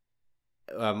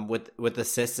 With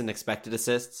assists and expected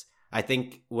assists, I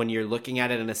think when you're looking at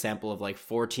it in a sample of like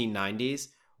 1490s,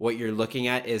 what you're looking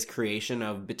at is creation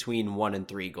of between 1 and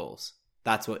 3 goals.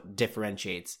 That's what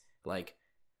differentiates like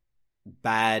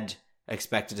bad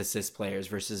expected assist players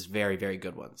versus very, very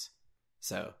good ones.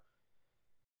 So,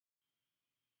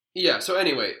 yeah. So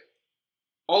anyway,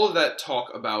 all of that talk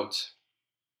about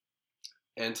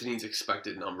Antony's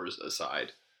expected numbers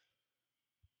aside,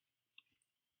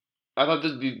 I thought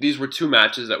that these were 2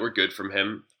 matches that were good from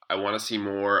him. I want to see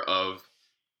more of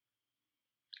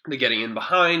the getting in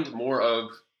behind, more of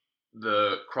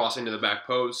the crossing to the back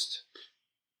post.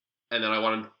 And then I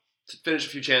want him to finish a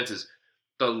few chances.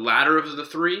 The latter of the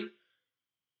 3,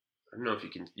 I don't know if you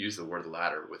can use the word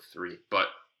ladder with 3, but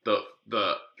the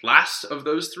last of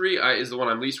those 3 is the one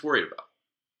I'm least worried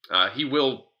about. He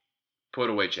will put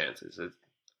away chances.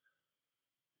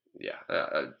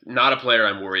 Not a player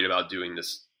I'm worried about doing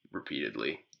this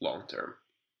repeatedly long term.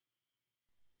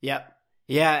 Yep.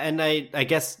 Yeah, and I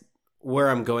guess where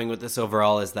I'm going with this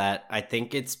overall is that I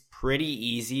think it's pretty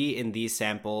easy in these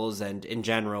samples and in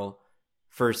general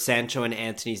for Sancho and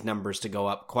Antony's numbers to go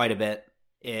up quite a bit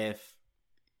if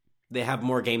they have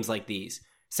more games like these.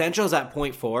 Sancho's at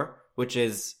 0.4, which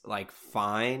is like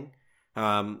fine.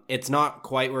 It's not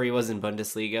quite where he was in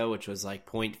Bundesliga, which was like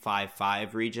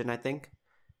 0.55 region, I think.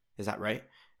 Is that right?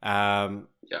 Yeah,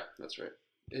 that's right.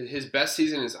 His best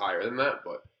season is higher than that,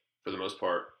 but for the most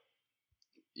part,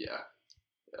 yeah.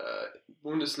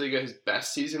 Bundesliga, his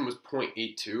best season was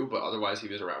 0.82, but otherwise he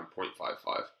was around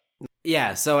 0.55.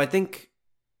 Yeah, so I think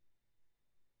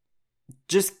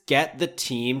just get the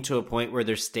team to a point where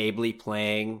they're stably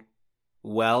playing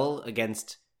well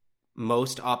against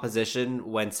most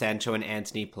opposition when Sancho and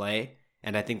Antony play,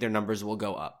 and I think their numbers will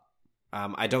go up.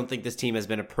 I don't think this team has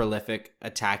been a prolific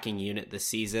attacking unit this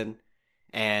season,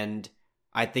 and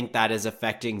I think that is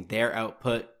affecting their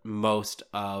output most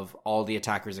of all the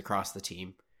attackers across the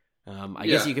team. I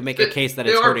guess you could make a case that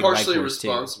it's hurting Weghorst too. They are partially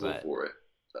responsible for it.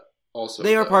 Also,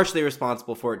 they are partially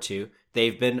responsible for it too.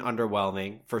 They've been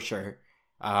underwhelming for sure.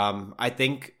 I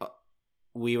think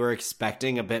we were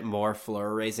expecting a bit more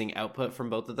floor raising output from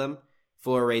both of them.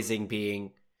 Floor raising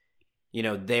being,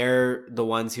 they're the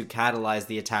ones who catalyze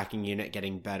the attacking unit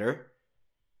getting better.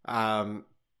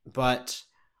 But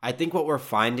I think what we're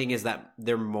finding is that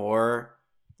they're more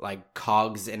like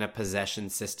cogs in a possession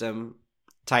system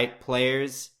type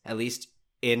players, at least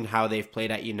in how they've played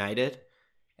at United.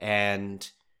 And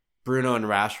Bruno and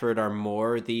Rashford are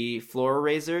more the floor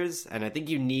raisers. And I think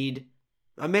you need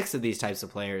a mix of these types of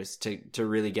players to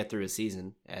really get through a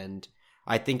season. And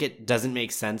I think it doesn't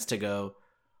make sense to go,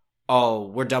 oh,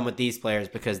 we're done with these players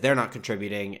because they're not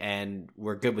contributing and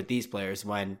we're good with these players,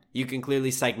 when you can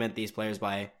clearly segment these players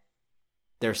by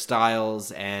their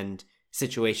styles and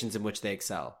situations in which they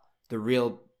excel. The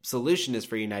real solution is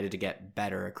for United to get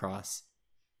better across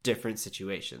different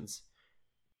situations.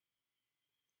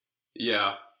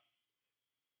 Yeah.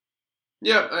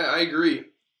 Yeah, I agree.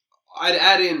 I'd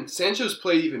add in, Sancho's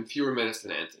played even fewer minutes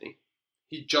than Antony.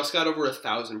 He just got over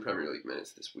 1,000 Premier League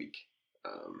minutes this week.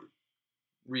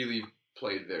 Really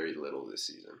played very little this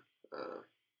season.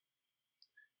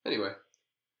 Anyway,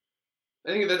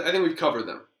 I think we've covered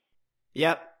them.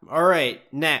 Yep. All right.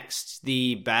 Next,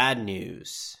 the bad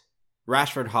news.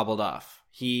 Rashford hobbled off.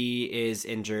 He is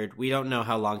injured. We don't know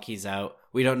how long he's out.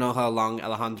 We don't know how long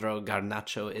Alejandro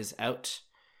Garnacho is out.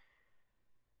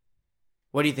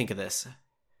 What do you think of this?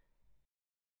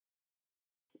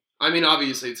 I mean,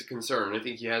 obviously it's a concern. I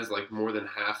think he has like more than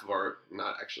half of our,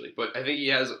 not actually, but I think he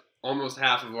has almost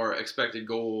half of our expected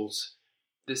goals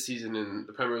this season in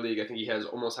the Premier League. I think he has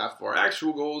almost half of our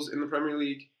actual goals in the Premier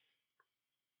League.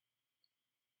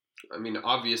 I mean,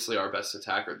 obviously our best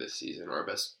attacker this season, our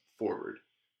best forward.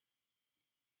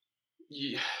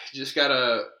 You just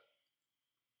gotta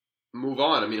move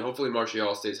on. I mean, hopefully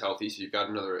Martial stays healthy, so you've got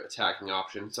another attacking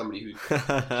option, somebody who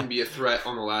can be a threat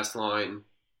on the last line.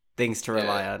 Things to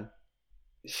rely on.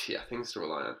 Yeah, things to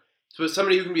rely on. So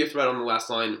somebody who can be a threat on the last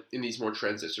line in these more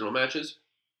transitional matches.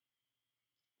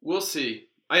 We'll see.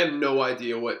 I have no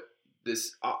idea what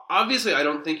this... Obviously, I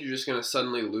don't think you're just going to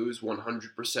suddenly lose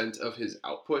 100% of his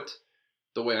output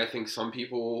the way I think some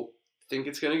people think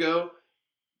it's going to go.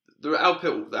 The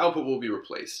output will be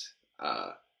replaced.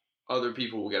 Other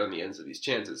people will get on the ends of these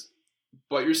chances.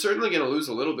 But you're certainly going to lose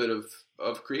a little bit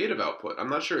of creative output. I'm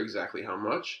not sure exactly how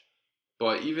much,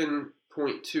 but even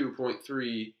 0.2,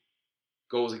 0.3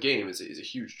 goals a game is a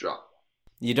huge drop.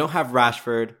 You don't have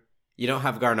Rashford. You don't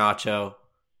have Garnacho.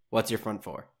 What's your front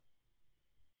four?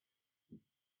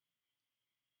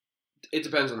 It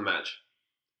depends on the match.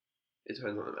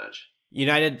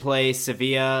 United play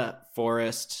Sevilla,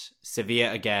 Forest,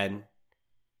 Sevilla again.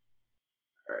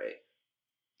 All right.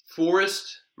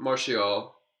 Forest,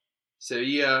 Martial,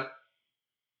 Sevilla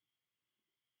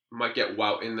might get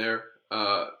Wout in there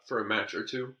for a match or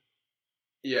two.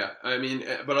 Yeah, I mean,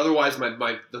 but otherwise,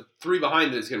 the three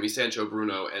behind it is going to be Sancho,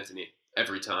 Bruno, Antony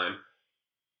every time,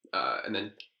 and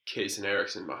then Case and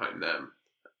Eriksen behind them.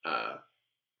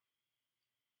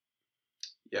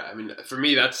 Yeah, I mean, for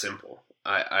me, that's simple.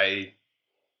 I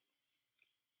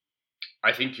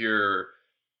think you're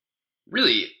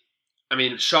really, I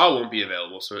mean, Shaw won't be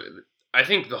available, so I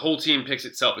think the whole team picks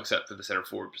itself except for the center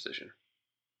forward position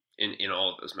in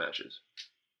all of those matches.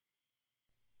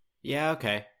 Yeah,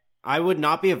 okay. I would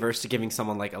not be averse to giving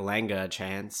someone like Elanga a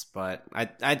chance, but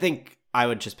I think I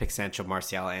would just pick Sancho,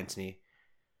 Martial, Antony.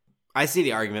 I see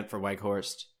the argument for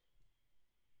Weghorst.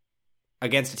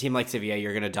 Against a team like Sevilla,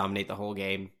 you're going to dominate the whole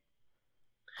game.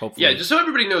 Hopefully. Yeah, just so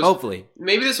everybody knows. Hopefully.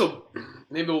 Maybe this will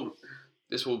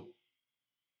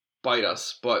bite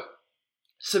us, but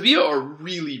Sevilla are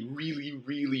really, really,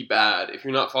 really bad if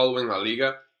you're not following La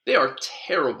Liga. They are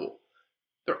terrible.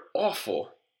 They're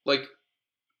awful. Like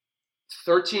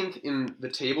 13th in the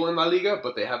table in La Liga,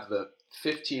 but they have the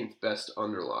 15th best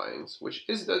underlyings, which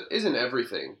isn't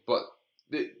everything, but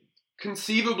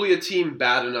conceivably a team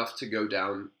bad enough to go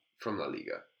down from La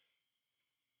Liga.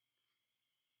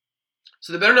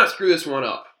 So they better not screw this one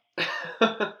up.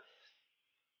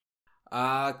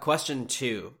 Question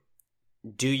 2.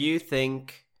 Do you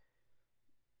think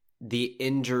the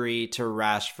injury to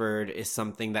Rashford is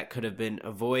something that could have been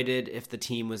avoided if the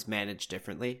team was managed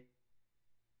differently?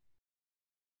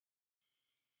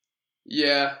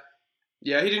 Yeah,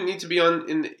 he didn't need to be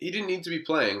he didn't need to be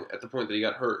playing at the point that he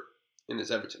got hurt in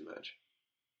his Everton match.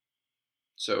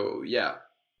 So, yeah,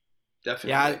 definitely.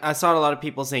 Yeah, I saw a lot of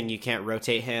people saying you can't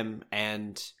rotate him,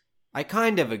 and I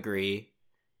kind of agree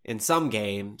in some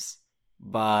games,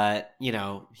 but, you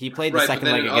know, he played the second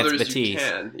leg against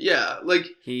Betis. Yeah, like...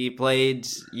 He played,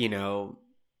 you know...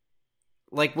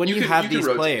 Like, when you have these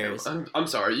players... I'm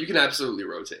sorry, you can absolutely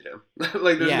rotate him.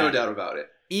 Like, there's no doubt about it.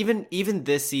 Even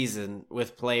this season,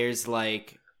 with players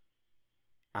like,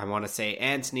 I want to say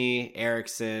Antony,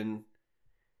 Eriksen,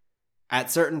 at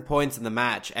certain points in the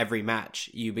match, every match,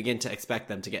 you begin to expect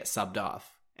them to get subbed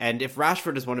off. And if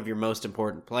Rashford is one of your most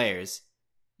important players,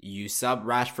 you sub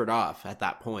Rashford off at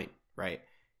that point, right?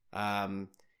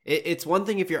 It's one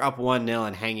thing if you're up 1-0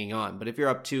 and hanging on, but if you're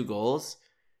up 2 goals,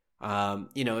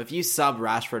 you know, if you sub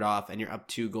Rashford off and you're up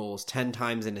 2 goals 10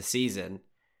 times in a season,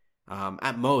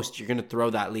 at most, you're going to throw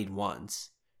that lead once.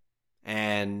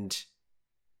 And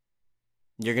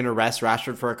you're going to rest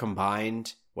Rashford for a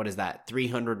combined,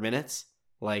 300 minutes?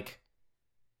 Like,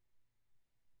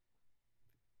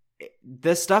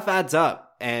 this stuff adds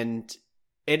up. And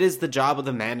it is the job of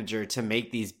the manager to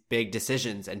make these big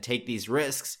decisions and take these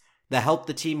risks that help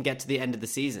the team get to the end of the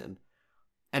season.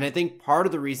 And I think part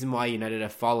of the reason why United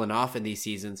have fallen off in these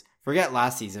seasons, forget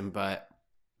last season, but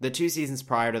the 2 seasons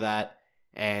prior to that,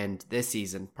 and this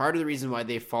season, part of the reason why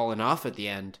they've fallen off at the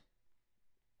end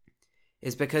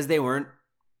is because they weren't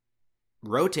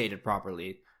rotated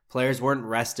properly. Players weren't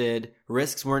rested,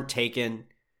 risks weren't taken.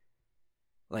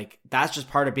 Like, that's just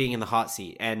part of being in the hot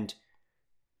seat. And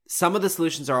some of the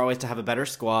solutions are always to have a better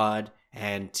squad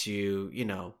and to, you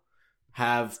know,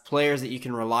 have players that you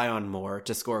can rely on more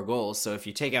to score goals. So if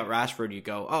you take out Rashford, you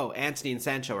go, oh, Antony and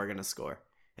Sancho are going to score.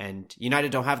 And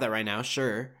United don't have that right now,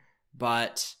 sure.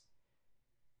 But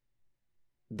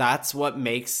that's what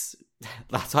makes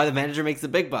that's why the manager makes the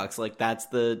big bucks. Like, that's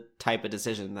the type of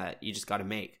decision that you just got to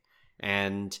make.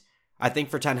 And I think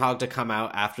for Ten Hag to come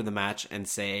out after the match and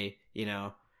say,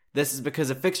 this is because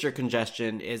of fixture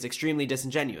congestion is extremely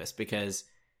disingenuous, because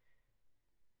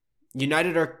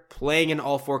United are playing in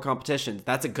all 4 competitions.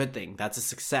 That's a good thing. That's a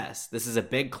success. This is a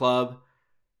big club.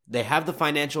 They have the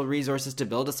financial resources to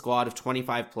build a squad of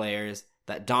 25 players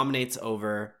that dominates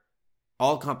over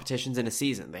all competitions in a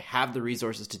season. They have the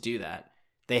resources to do that.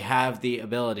 They have the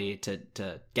ability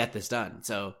to get this done.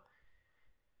 So,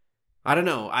 I don't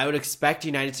know. I would expect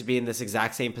United to be in this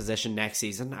exact same position next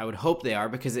season. I would hope they are,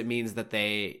 because it means that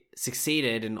they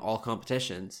succeeded in all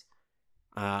competitions.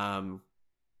 And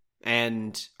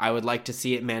I would like to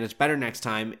see it managed better next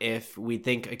time if we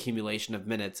think accumulation of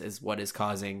minutes is what is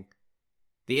causing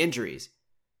the injuries.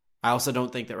 I also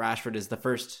don't think that Rashford is the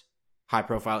first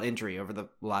high-profile injury over the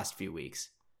last few weeks.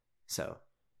 So,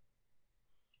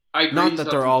 I agree. Not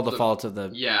that they're all the fault of the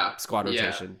squad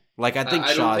rotation. Yeah. Like, I think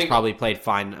Shaw's probably played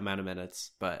fine amount of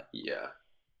minutes, but... Yeah.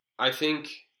 I think...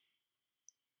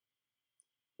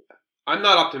 I'm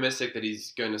not optimistic that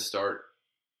he's going to start.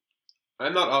 I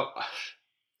am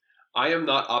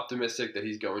not optimistic that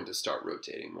he's going to start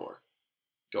rotating more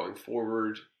going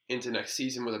forward into next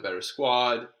season with a better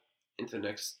squad, into the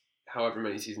next however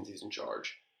many seasons he's in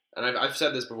charge. And I've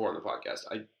said this before on the podcast.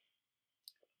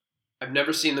 I've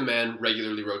never seen the man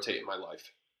regularly rotate in my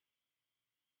life.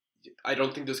 I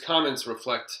don't think those comments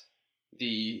reflect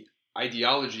the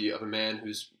ideology of a man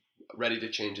who's ready to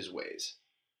change his ways.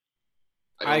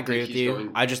 I agree with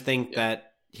you. I just think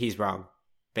that he's wrong,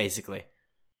 basically.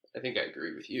 I think I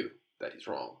agree with you that he's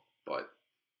wrong, but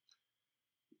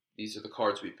these are the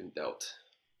cards we've been dealt.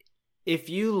 If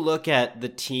you look at the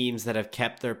teams that have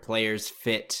kept their players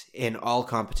fit in all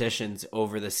competitions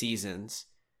over the seasons,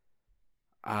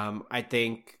 I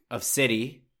think of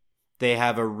City. They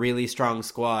have a really strong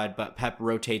squad, but Pep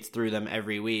rotates through them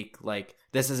every week. Like,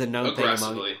 this is a known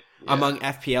thing among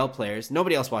FPL players.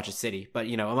 Nobody else watches City, but,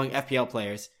 among FPL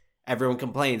players, everyone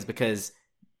complains because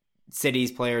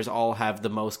City's players all have the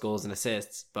most goals and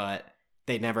assists, but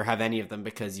they never have any of them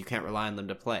because you can't rely on them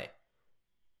to play.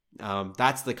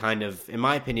 That's the kind of, in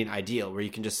my opinion, ideal, where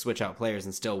you can just switch out players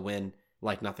and still win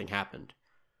like nothing happened.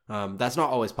 That's not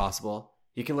always possible.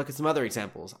 You can look at some other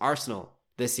examples. Arsenal,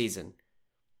 this season,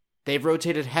 they've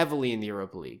rotated heavily in the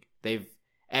Europa League.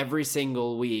 Every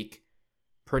single week,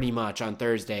 pretty much on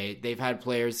Thursday, they've had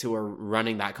players who are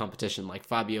running that competition, like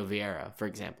Fabio Vieira, for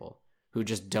example, who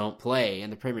just don't play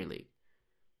in the Premier League.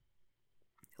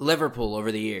 Liverpool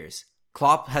over the years.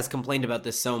 Klopp has complained about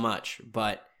this so much,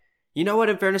 but you know what,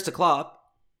 in fairness to Klopp,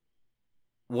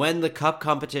 when the cup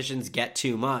competitions get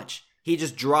too much, he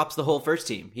just drops the whole first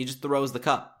team. He just throws the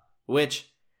cup, which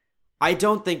I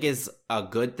don't think is a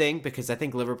good thing, because I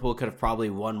think Liverpool could have probably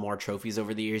won more trophies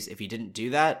over the years if he didn't do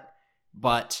that.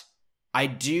 But I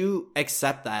do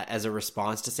accept that as a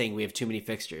response to saying we have too many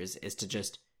fixtures, is to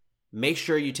just make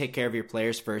sure you take care of your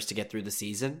players first to get through the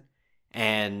season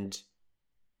and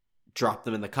drop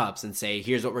them in the cups and say,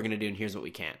 here's what we're going to do and here's what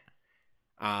we can't.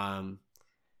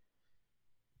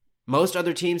 Most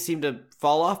other teams seem to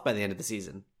fall off by the end of the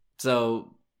season.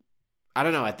 So, I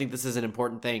don't know. I think this is an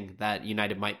important thing that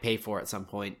United might pay for at some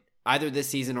point, either this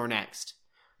season or next,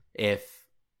 if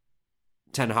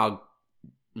Ten Hag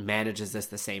manages this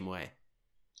the same way.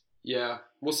 Yeah,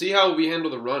 we'll see how we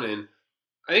handle the run-in.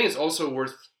 I think it's also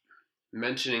worth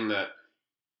mentioning that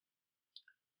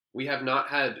we haven't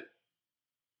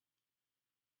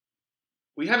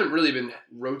really been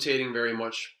rotating very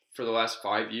much for the last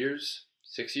 5 years,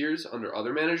 6 years under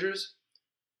other managers.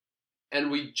 And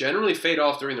we generally fade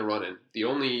off during the run-in. The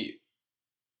only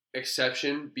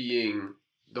exception being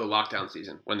the lockdown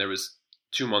season, when there was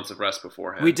 2 months of rest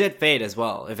beforehand. We did fade as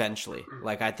well, eventually.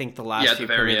 Like, I think the last few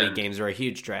Premier League games were a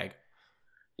huge drag.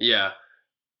 Yeah.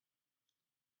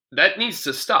 That needs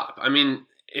to stop. I mean,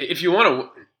 if you want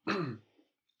to...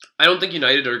 I don't think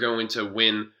United are going to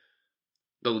win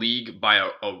the league by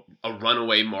a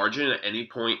runaway margin at any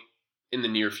point in the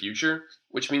near future,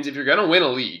 which means if you're going to win a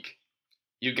league,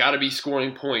 you got to be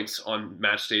scoring points on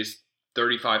match days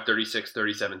 35, 36,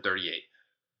 37, 38.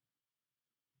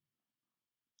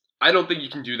 I don't think you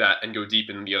can do that and go deep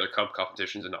in the other cup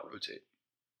competitions and not rotate.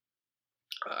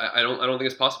 I don't think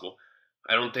it's possible.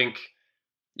 I don't think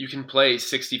you can play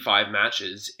 65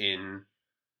 matches in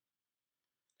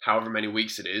however many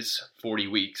weeks it is, 40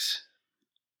 weeks,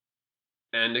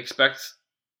 and expect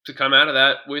to come out of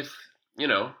that with,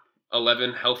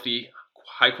 11 healthy,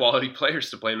 high-quality players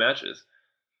to play matches.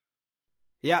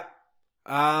 Yeah.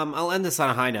 I'll end this on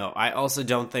a high note. I also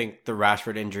don't think the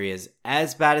Rashford injury is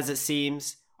as bad as it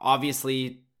seems.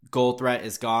 Obviously, goal threat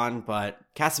is gone, but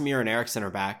Casemiro and Eriksen are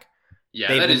back. Yeah,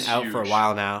 they've that been is out huge. for a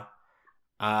while now.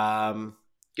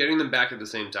 Getting them back at the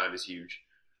same time is huge.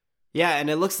 Yeah, and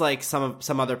it looks like some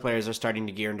other players are starting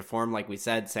to gear into form, like we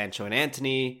said, Sancho and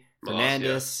Antony,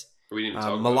 Fernandes. We need to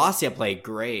talk about Malacia played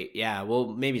great. Yeah,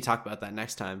 we'll maybe talk about that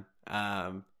next time.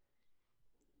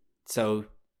 So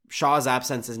Shaw's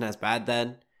absence isn't as bad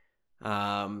then.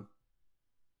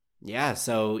 Yeah,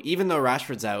 so even though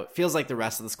Rashford's out, it feels like the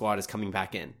rest of the squad is coming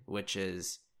back in, which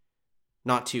is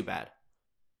not too bad.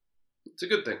 It's a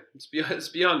good thing. It's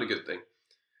beyond a good thing.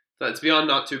 It's beyond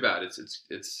not too bad.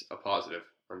 It's a positive,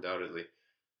 undoubtedly.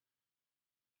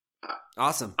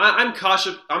 Awesome. I'm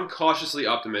cautiously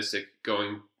optimistic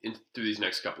going through these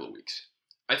next couple of weeks.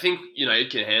 I think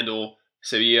United can handle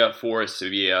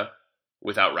Sevilla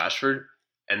without Rashford,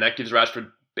 and that gives Rashford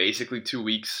basically 2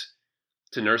 weeks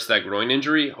to nurse that groin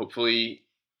injury. Hopefully,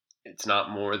 it's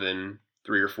not more than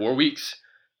 3 or 4 weeks,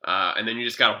 and then you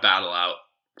just got to battle out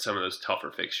some of those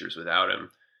tougher fixtures without him.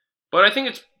 But I think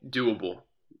it's doable.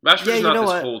 Rashford's not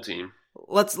this whole team.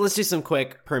 Let's do some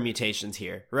quick permutations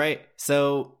here, right?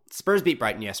 So Spurs beat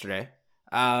Brighton yesterday.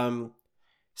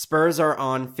 Spurs are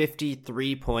on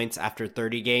 53 points after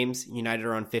 30 games. United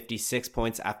are on 56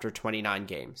 points after 29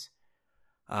 games.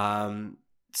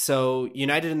 So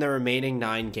United in their remaining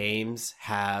 9 games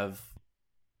have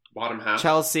bottom half.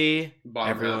 Chelsea.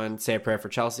 Bottom half. Say a prayer for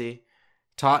Chelsea.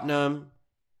 Tottenham,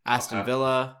 Aston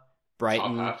Villa,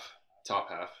 Brighton, top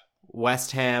half.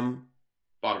 West Ham,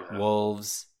 bottom half.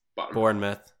 Wolves, bottom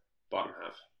Bournemouth, half. Bottom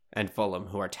half. and Fulham,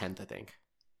 who are 10th, I think.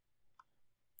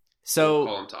 So,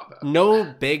 Fulham top half. No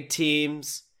big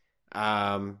teams.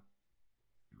 Not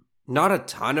a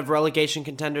ton of relegation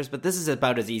contenders, but this is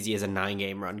about as easy as a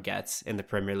 9-game run gets in the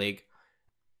Premier League.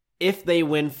 If they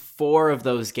win 4 of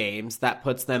those games, that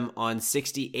puts them on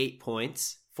 68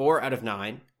 points, 4 out of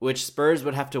 9, which Spurs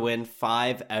would have to win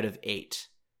 5 out of 8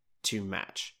 to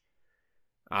match.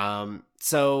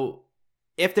 So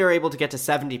if they're able to get to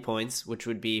 70 points, which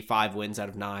would be 5 wins out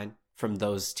of 9 from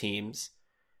those teams,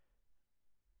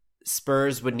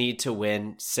 Spurs would need to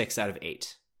win 6 out of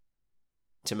 8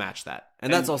 to match that.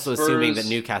 And that's also assuming that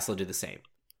Newcastle do the same.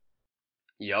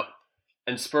 Yep.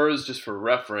 And Spurs, just for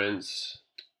reference,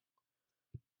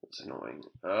 it's annoying.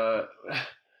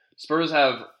 Spurs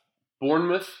have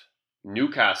Bournemouth,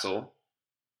 Newcastle,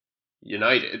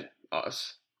 United,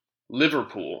 us,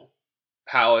 Liverpool,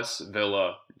 Palace,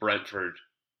 Villa, Brentford,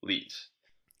 Leeds.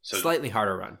 So slightly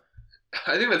harder run.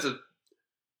 I think that's a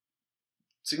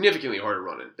significantly harder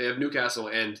run in. They have Newcastle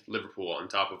and Liverpool on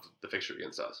top of the fixture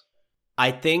against us.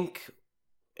 I think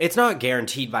it's not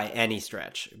guaranteed by any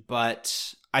stretch,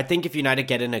 but I think if United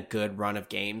get in a good run of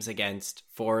games against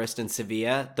Forest and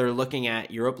Sevilla, they're looking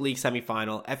at Europa League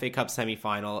semifinal, FA Cup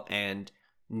semifinal, and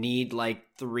need like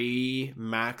 3,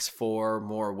 max 4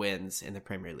 more wins in the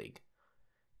Premier League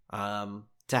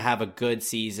to have a good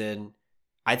season.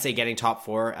 I'd say getting top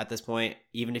 4 at this point,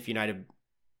 even if United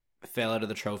fail out of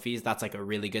the trophies, that's like a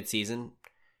really good season.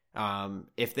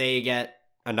 If they get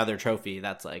another trophy,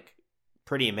 that's like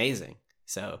pretty amazing.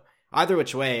 So either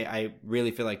which way, I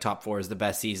really feel like top 4 is the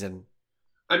best season.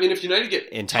 I mean, if United get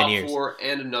in 10 top years. 4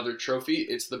 and another trophy,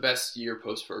 it's the best year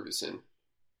post-Ferguson.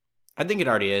 I think it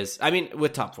already is. I mean,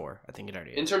 with top 4, I think it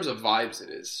already is. In terms of vibes, it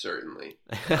is, certainly.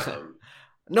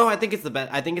 No, I think it's the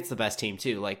best. I think it's the best team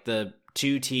too. Like the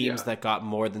 2 teams that got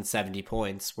more than 70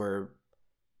 points were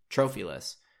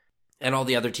trophyless, and all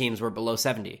the other teams were below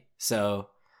 70. So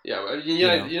yeah,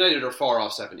 United are far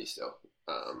off 70 still.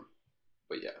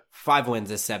 But yeah, 5 wins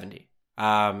is 70.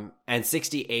 And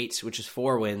 68, which is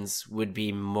 4 wins, would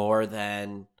be more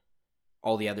than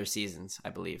all the other seasons, I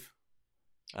believe.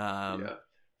 Yeah.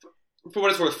 For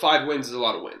what it's worth, 5 wins is a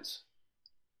lot of wins.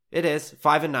 It is.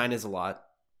 5 and 9 is a lot,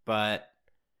 but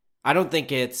I don't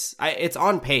think it's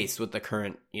on pace with the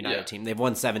current United team. They've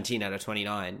won 17 out of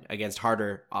 29 against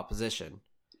harder opposition.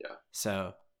 Yeah.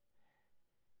 So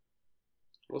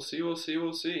we'll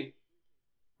see.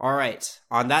 All right.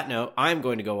 On that note, I'm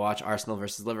going to go watch Arsenal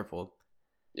versus Liverpool.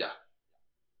 Yeah.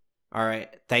 All right.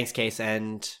 Thanks, Case.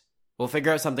 And we'll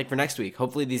figure out something for next week.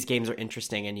 Hopefully these games are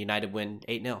interesting and United win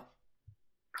 8-0.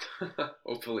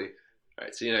 Hopefully. All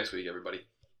right. See you next week, everybody.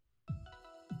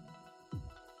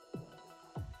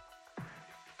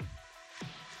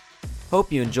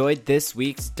 Hope you enjoyed this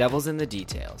week's Devils in the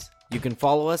Details. You can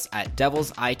follow us at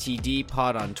Devils ITD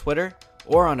Pod on Twitter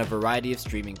or on a variety of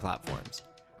streaming platforms.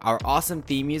 Our awesome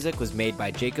theme music was made by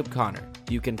Jacob Connor,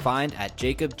 who you can find at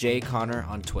Jacob J. Connor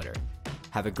on Twitter.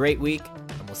 Have a great week,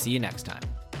 and we'll see you next time.